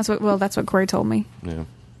 Yes. That's what Corey told me. Yeah.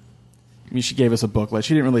 I mean, she gave us a booklet.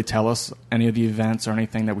 She didn't really tell us any of the events or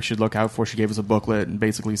anything that we should look out for. She gave us a booklet and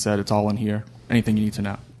basically said it's all in here. Anything you need to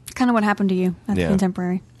know. Kind of what happened to you at the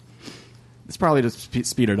Contemporary. It's probably to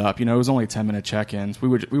speed it up. It was only 10-minute check-ins. We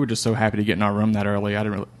were just so happy to get in our room that early.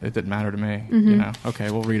 It didn't matter to me. Okay,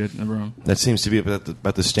 we'll read it in the room. That seems to be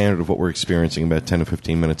about the standard of what we're experiencing, about 10 to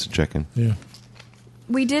 15 minutes of check-in. Yeah.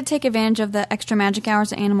 we did take advantage of the extra magic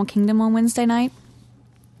hours at Animal Kingdom on Wednesday night.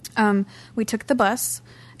 We took the bus,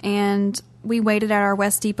 and we waited at our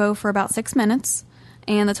West Depot for about 6 minutes,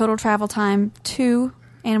 and the total travel time to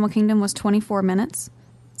Animal Kingdom was 24 minutes.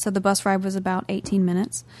 So the bus ride was about 18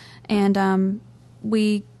 minutes. And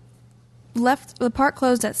we left, the park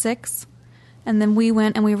closed at 6, and then we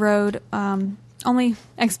went and we rode only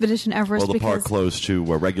Expedition Everest. Well, the park closed to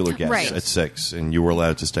regular guests at 6, and you were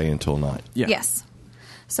allowed to stay until 9. Yeah. Yes.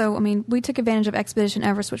 So, I mean, we took advantage of Expedition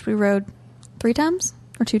Everest, which we rode 3 times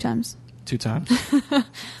or 2 times? 2 times.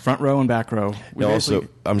 Front row and back row. Also,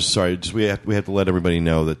 I'm sorry, just we had to let everybody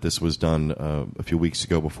know that this was done a few weeks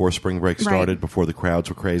ago before spring break started, before the crowds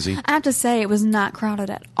were crazy. I have to say, it was not crowded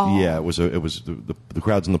at all. Yeah, it was the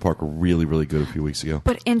crowds in the park were really, really good a few weeks ago.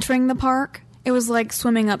 But entering the park, it was like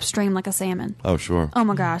swimming upstream like a salmon. Oh, sure. Oh,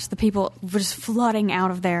 my gosh. The people were just flooding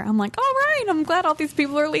out of there. I'm like, all right, I'm glad all these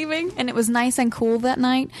people are leaving. And it was nice and cool that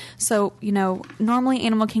night. So, you know, normally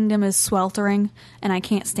Animal Kingdom is sweltering, and I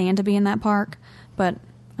can't stand to be in that park. But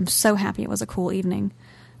I'm so happy it was a cool evening.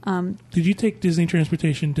 Did you take Disney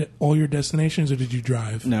transportation to all your destinations, or did you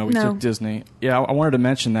drive? No, we took Disney. Yeah, I wanted to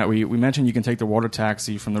mention that we mentioned you can take the water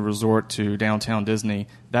taxi from the resort to downtown Disney.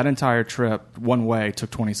 That entire trip, one way,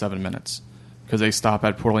 took 27 minutes. Because they stop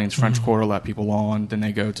at Port Orleans French Quarter, let people on, then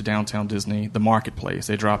they go to downtown Disney, the marketplace.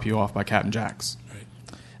 They drop you off by Captain Jack's. Right.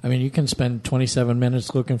 I mean, you can spend 27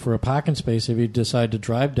 minutes looking for a parking space if you decide to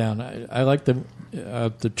drive down. I like the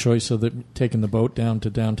choice of taking the boat down to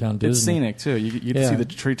downtown Disney. It's scenic, too. You see the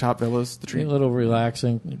treetop villas. A little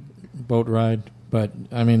relaxing boat ride. But,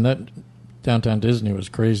 I mean, that downtown Disney was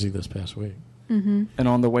crazy this past week. Mm-hmm. And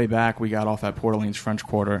on the way back, we got off at Port Orleans French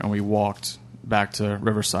Quarter, and we walked back to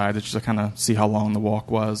Riverside just to kind of see how long the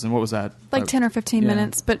walk was. And what was that? Like 10 or 15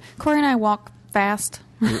 minutes. But Corey and I walk fast.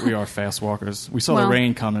 We are fast walkers. We saw the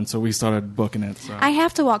rain coming, so we started booking it. So. I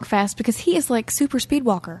have to walk fast because he is like super speed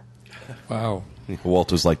walker. Wow.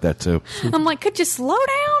 Walter's like that, too. I'm like, could you slow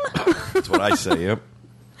down? That's what I say, yep.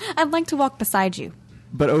 I'd like to walk beside you.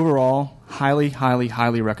 But overall, highly, highly,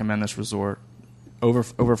 highly recommend this resort over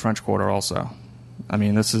French Quarter also. I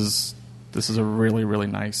mean, this is a really, really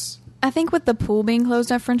nice. I think with the pool being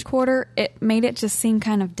closed at French Quarter, it made it just seem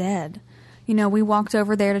kind of dead. You know, we walked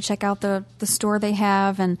over there to check out the store they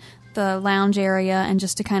have and the lounge area and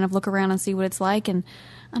just to kind of look around and see what it's like. And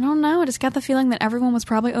I don't know, I just got the feeling that everyone was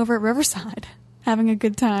probably over at Riverside having a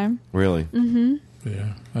good time. Really? Mm-hmm.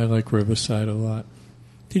 Yeah, I like Riverside a lot.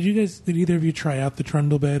 Did either of you try out the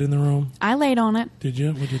trundle bed in the room? I laid on it. Did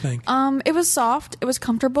you? What'd you think? It was soft. It was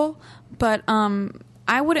comfortable. But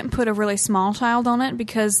I wouldn't put a really small child on it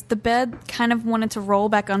because the bed kind of wanted to roll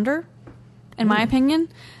back under, in my opinion.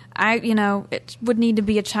 It would need to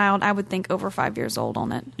be a child, I would think, over 5 years old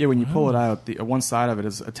on it. Yeah, when you pull it out, the one side of it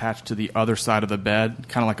is attached to the other side of the bed,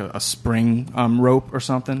 kind of like a spring rope or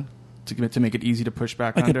something to make it easy to push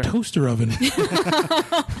back like under. Like a toaster oven.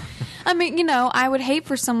 I mean, I would hate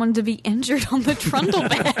for someone to be injured on the trundle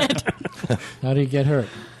bed. How do you get hurt?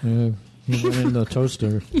 You went in the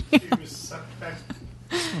toaster. Yeah.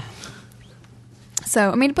 So,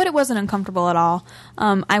 I mean, but it wasn't uncomfortable at all.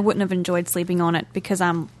 I wouldn't have enjoyed sleeping on it because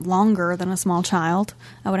I'm longer than a small child.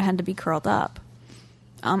 I would have had to be curled up.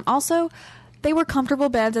 Also, they were comfortable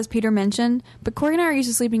beds, as Peter mentioned, but Corey and I are used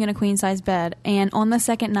to sleeping in a queen-size bed, and on the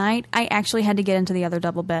second night, I actually had to get into the other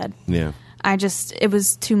double bed. Yeah. It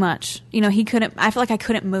was too much. He couldn't, I feel like I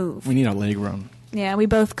couldn't move. We need a leg room. Yeah, we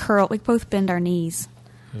both bend our knees.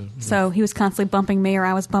 Mm-hmm. So he was constantly bumping me or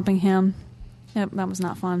I was bumping him. Yep, that was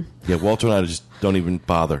not fun. Yeah, Walter and I just don't even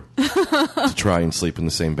bother to try and sleep in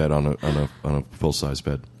the same bed on a full-size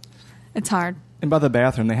bed. It's hard. And by the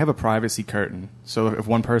bathroom, they have a privacy curtain. So if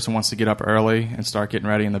one person wants to get up early and start getting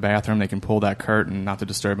ready in the bathroom, they can pull that curtain not to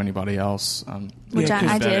disturb anybody else. Which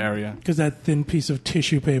I did. Because that thin piece of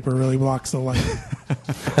tissue paper really blocks the light.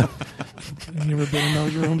 You ever been in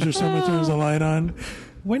those rooms or someone turns the light on?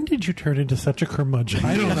 When did you turn into such a curmudgeon?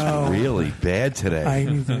 I don't know. Really bad today. I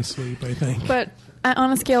need my sleep, I think. But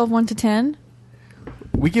on a scale of 1 to 10?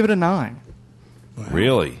 We give it a 9. Wow.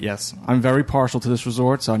 Really? Yes. I'm very partial to this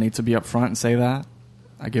resort, so I need to be up front and say that.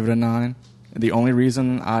 I give it a 9. The only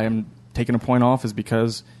reason I am taking a point off is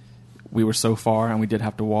because we were so far and we did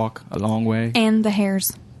have to walk a long way. And the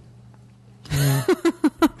hairs. Yeah.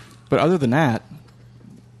 But other than that,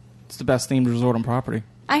 it's the best themed resort on property.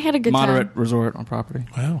 I had a good Moderate time. resort on property.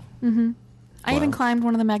 Wow. Mm-hmm. I even climbed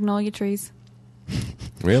one of the magnolia trees.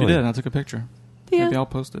 Really? She did, and I took a picture. Yeah. Maybe I'll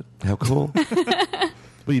post it. How cool.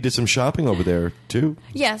 Well, you did some shopping over there, too.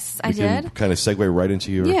 Yes, I We can did. kind of segue right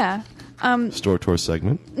into your store tour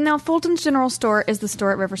segment. Now, Fulton's General Store is the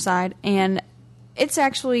store at Riverside, and it's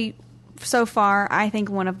actually so far, I think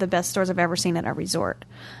one of the best stores I've ever seen at a resort.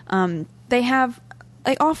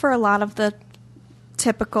 They offer a lot of the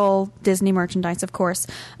typical Disney merchandise, of course.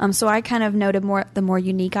 So I kind of noted the more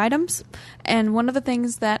unique items. And one of the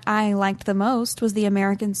things that I liked the most was the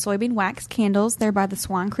American soybean wax candles. They're by the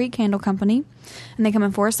Swan Creek Candle Company. And they come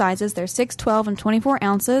in 4 sizes. They're 6, 12, and 24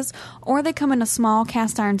 ounces. Or they come in a small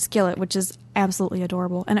cast iron skillet, which is absolutely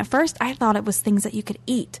adorable. And at first, I thought it was things that you could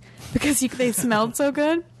eat because they smelled so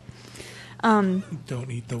good. Don't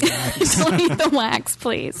eat the wax. Don't eat the wax,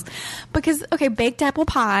 please. Because, baked apple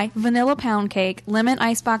pie, vanilla pound cake, lemon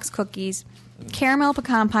icebox cookies, caramel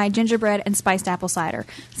pecan pie, gingerbread, and spiced apple cider.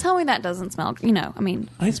 Tell me that doesn't smell,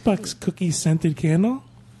 Icebox cookie scented candle?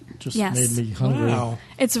 Just Yes. made me hungry. Wow.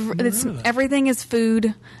 It's everything is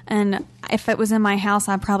food, and if it was in my house,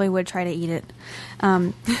 I probably would try to eat it.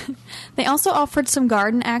 They also offered some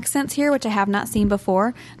garden accents here, which I have not seen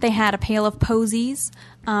before. They had a pail of posies,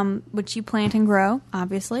 which you plant and grow,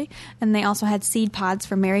 obviously, and they also had seed pods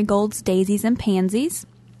for marigolds, daisies, and pansies,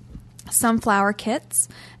 sunflower kits,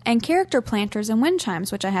 and character planters and wind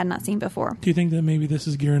chimes, which I had not seen before. Do you think that maybe this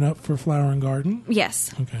is gearing up for Flower and Garden?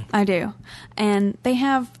 Yes, Okay. I do. And they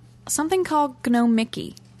have something called Gnome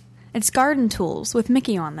Mickey. It's garden tools with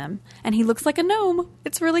Mickey on them, and he looks like a gnome.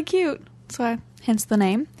 It's really cute, hence the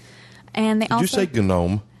name. And they Did you say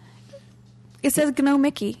gnome? It says Gnome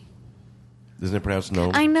Mickey. Isn't it pronounced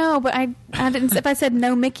gnome? I know, but I didn't. If I said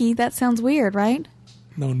no Mickey, that sounds weird, right?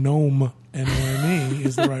 No, gnome, N-O-M-E,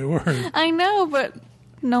 is the right word. I know, but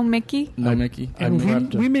no Mickey. No, Mickey.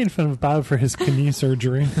 And we made fun of Bob for his knee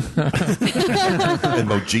surgery. And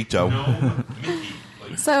mojito.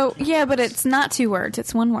 So, yeah, but it's not 2 words.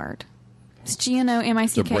 It's 1 word. It's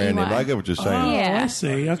G-N-O-M-I-C-K-E-Y. It's a brand name. I get what you're saying. Oh, Yeah. I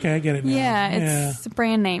see. Okay, I get it now. Yeah, it's a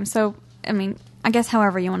brand name. So, I guess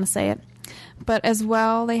however you want to say it. But as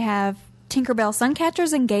well, they have Tinkerbell sun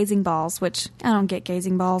catchers and gazing balls, which I don't get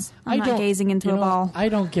gazing balls. I'm not gazing into a ball. I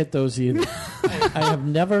don't get those either. I have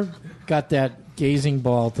never got that gazing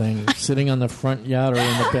ball thing sitting on the front yard or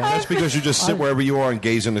in the back. That's because you just sit wherever you are and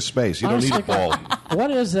gaze into space. You don't need a ball.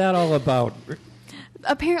 What is that all about?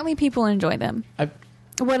 Apparently, people enjoy them.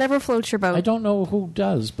 Whatever floats your boat. I don't know who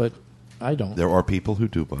does, but I don't. There are people who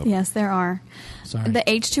do, Bob. Yes, there are. Sorry. The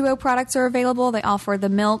H2O products are available. They offer the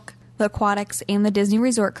milk, the aquatics, and the Disney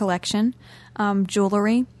Resort collection.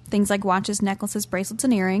 Jewelry, things like watches, necklaces, bracelets,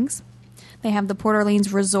 and earrings. They have the Port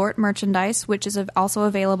Orleans Resort merchandise, which is also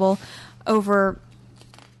available over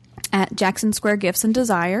at Jackson Square Gifts and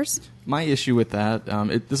Desires. My issue with that,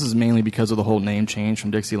 this is mainly because of the whole name change from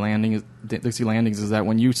Dixie Landings. Dixie Landings is that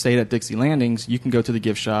when you stayed at Dixie Landings, you can go to the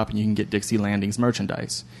gift shop and you can get Dixie Landings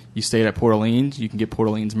merchandise. You stayed at Port Orleans, you can get Port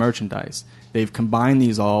Orleans merchandise. They've combined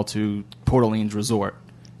these all to Port Orleans Resort.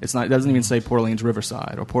 It doesn't even say Port Orleans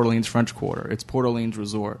Riverside or Port Orleans French Quarter. It's Port Orleans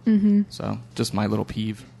Resort. Mm-hmm. So just my little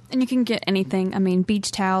peeve. And you can get anything.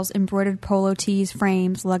 Beach towels, embroidered polo tees,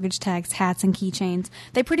 frames, luggage tags, hats, and keychains.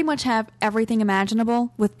 They pretty much have everything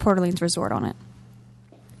imaginable with Port Orleans Resort on it.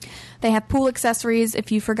 They have pool accessories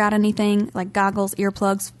if you forgot anything, like goggles,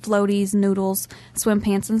 earplugs, floaties, noodles, swim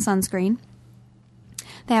pants, and sunscreen.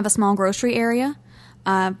 They have a small grocery area.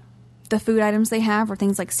 The food items they have are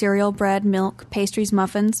things like cereal, bread, milk, pastries,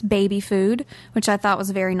 muffins, baby food, which I thought was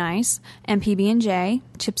very nice, and PB&J,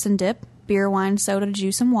 chips and dip, beer, wine, soda,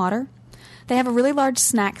 juice, and water. They have a really large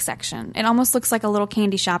snack section. It almost looks like a little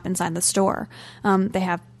candy shop inside the store. They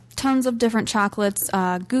have tons of different chocolates,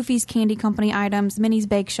 Goofy's Candy Company items, Minnie's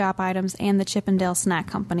Bake Shop items, and the Chip 'n Dale Snack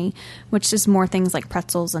Company, which is more things like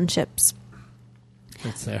pretzels and chips.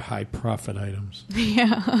 It's their high profit items.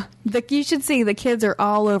 Yeah. You should see the kids are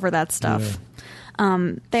all over that stuff.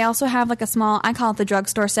 Yeah. They also have like a small, I call it the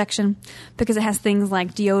drugstore section, because it has things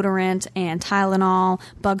like deodorant and Tylenol,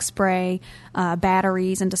 bug spray,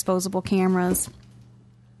 batteries, and disposable cameras.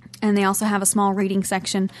 And they also have a small reading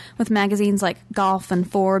section with magazines like Golf and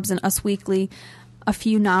Forbes and Us Weekly, a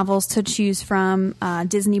few novels to choose from,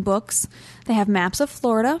 Disney books. They have maps of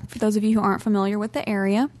Florida, for those of you who aren't familiar with the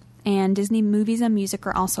area. And Disney movies and music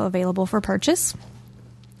are also available for purchase.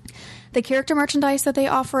 The character merchandise that they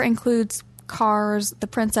offer includes Cars, The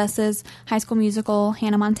Princesses, High School Musical,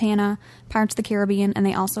 Hannah Montana, Pirates of the Caribbean, and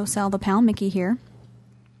they also sell the Pal Mickey here.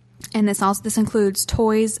 And this includes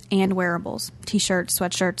toys and wearables, t-shirts,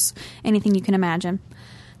 sweatshirts, anything you can imagine.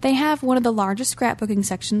 They have one of the largest scrapbooking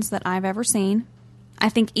sections that I've ever seen. I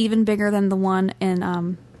think even bigger than the one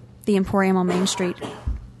in the Emporium on Main Street.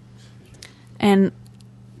 And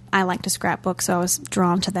I like to scrapbook, so I was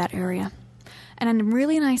drawn to that area. And a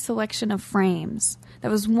really nice selection of frames.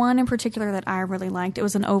 There was one in particular that I really liked. It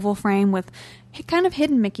was an oval frame with kind of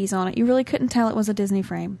hidden Mickeys on it. You really couldn't tell it was a Disney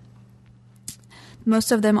frame.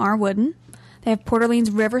 Most of them are wooden. They have Port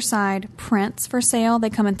Orleans Riverside prints for sale.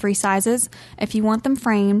 They come in 3 sizes. If you want them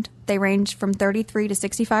framed, they range from $33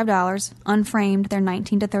 to $65. Unframed, they're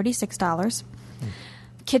 $19 to $36.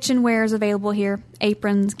 Kitchenware is available here.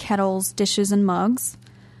 Aprons, kettles, dishes, and mugs.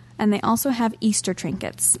 And they also have Easter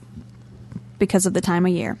trinkets because of the time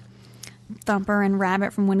of year. Thumper and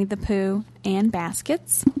Rabbit from Winnie the Pooh, and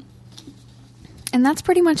baskets. And that's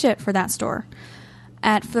pretty much it for that store.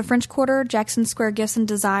 At the French Quarter, Jackson Square Gifts and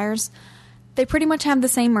Desires, they pretty much have the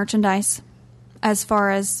same merchandise as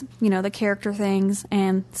far as, the character things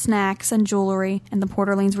and snacks and jewelry and the Port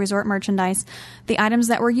Orleans Resort merchandise. The items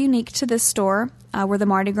that were unique to this store were the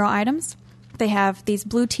Mardi Gras items. They have these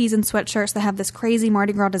blue tees and sweatshirts that have this crazy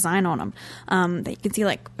Mardi Gras design on them. You can see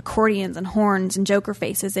like accordions and horns and joker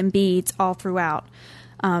faces and beads all throughout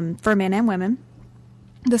for men and women.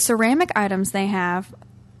 The ceramic items they have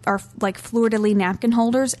are like fleur-de-lis napkin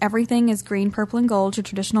holders. Everything is green, purple, and gold, your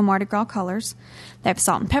traditional Mardi Gras colors. They have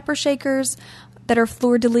salt and pepper shakers that are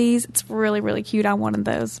fleur-de-lis. It's really, really cute. I wanted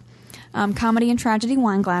those. Comedy and tragedy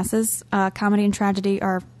wine glasses. Comedy and tragedy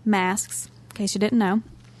are masks, in case you didn't know.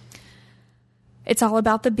 It's all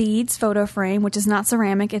about the beads photo frame, which is not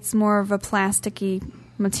ceramic. It's more of a plasticky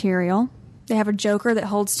material. They have a joker that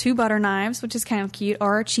holds 2 butter knives, which is kind of cute,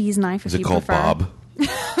 or a cheese knife if you prefer. Is it called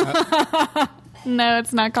Bob? No,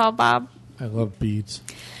 it's not corded Bob. I love beads.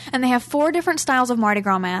 And they have 4 different styles of Mardi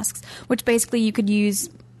Gras masks, which basically you could use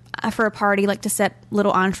for a party, like to set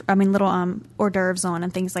little hors d'oeuvres on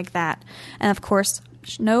and things like that. And of course,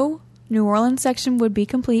 no New Orleans section would be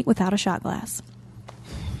complete without a shot glass.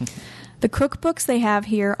 The cookbooks they have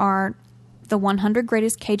here are the 100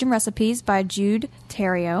 Greatest Cajun Recipes by Jude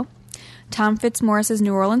Theriault, Tom Fitzmaurice's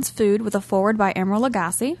New Orleans Food with a foreword by Emeril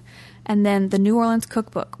Lagasse, and then the New Orleans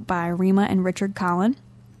Cookbook by Rima and Richard Collin.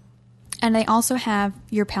 And they also have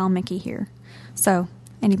your pal Mickey here. So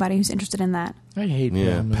anybody who's interested in that. I hate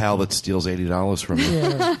pal that steals $80 from you.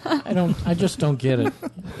 Yeah, I just don't get it.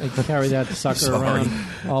 I carry that sucker around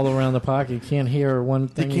all around the pocket. You can't hear one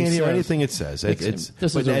thing. You can't hear anything it says.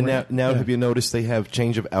 Now, have you noticed they have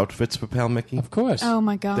change of outfits for Pal Mickey? Of course. Oh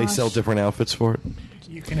my gosh. They sell different outfits for it.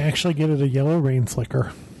 You can actually get it a yellow rain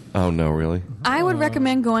slicker. Oh no, really? I would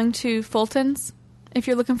recommend going to Fulton's if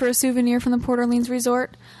you're looking for a souvenir from the Port Orleans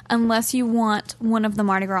Resort, unless you want one of the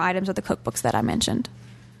Mardi Gras items or the cookbooks that I mentioned.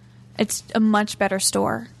 It's a much better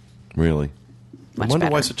store. Really? Much I wonder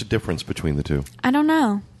better. why such a difference between the two. I don't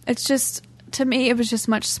know. It's just, to me, it was just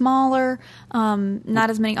much smaller. Not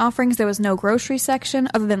as many offerings. There was no grocery section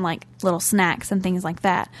other than like little snacks and things like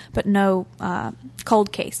that, but no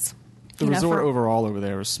cold case. The resort overall over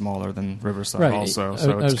there is smaller than Riverside also,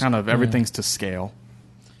 so it's kind of everything's to scale.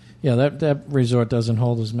 Yeah, that resort doesn't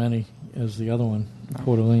hold as many as the other one,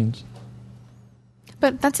 Port Orleans.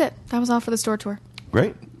 But that's it. That was all for the store tour.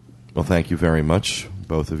 Great. Well, thank you very much,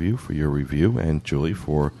 both of you, for your review, and Julie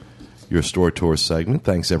for your store tour segment.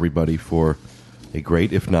 Thanks, everybody, for a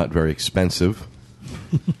great, if not very expensive,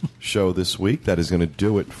 show this week. That is going to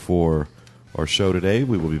do it for our show today.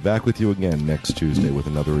 We will be back with you again next Tuesday with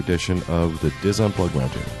another edition of the DIS Unplugged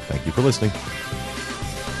Roundtable. Thank you for listening.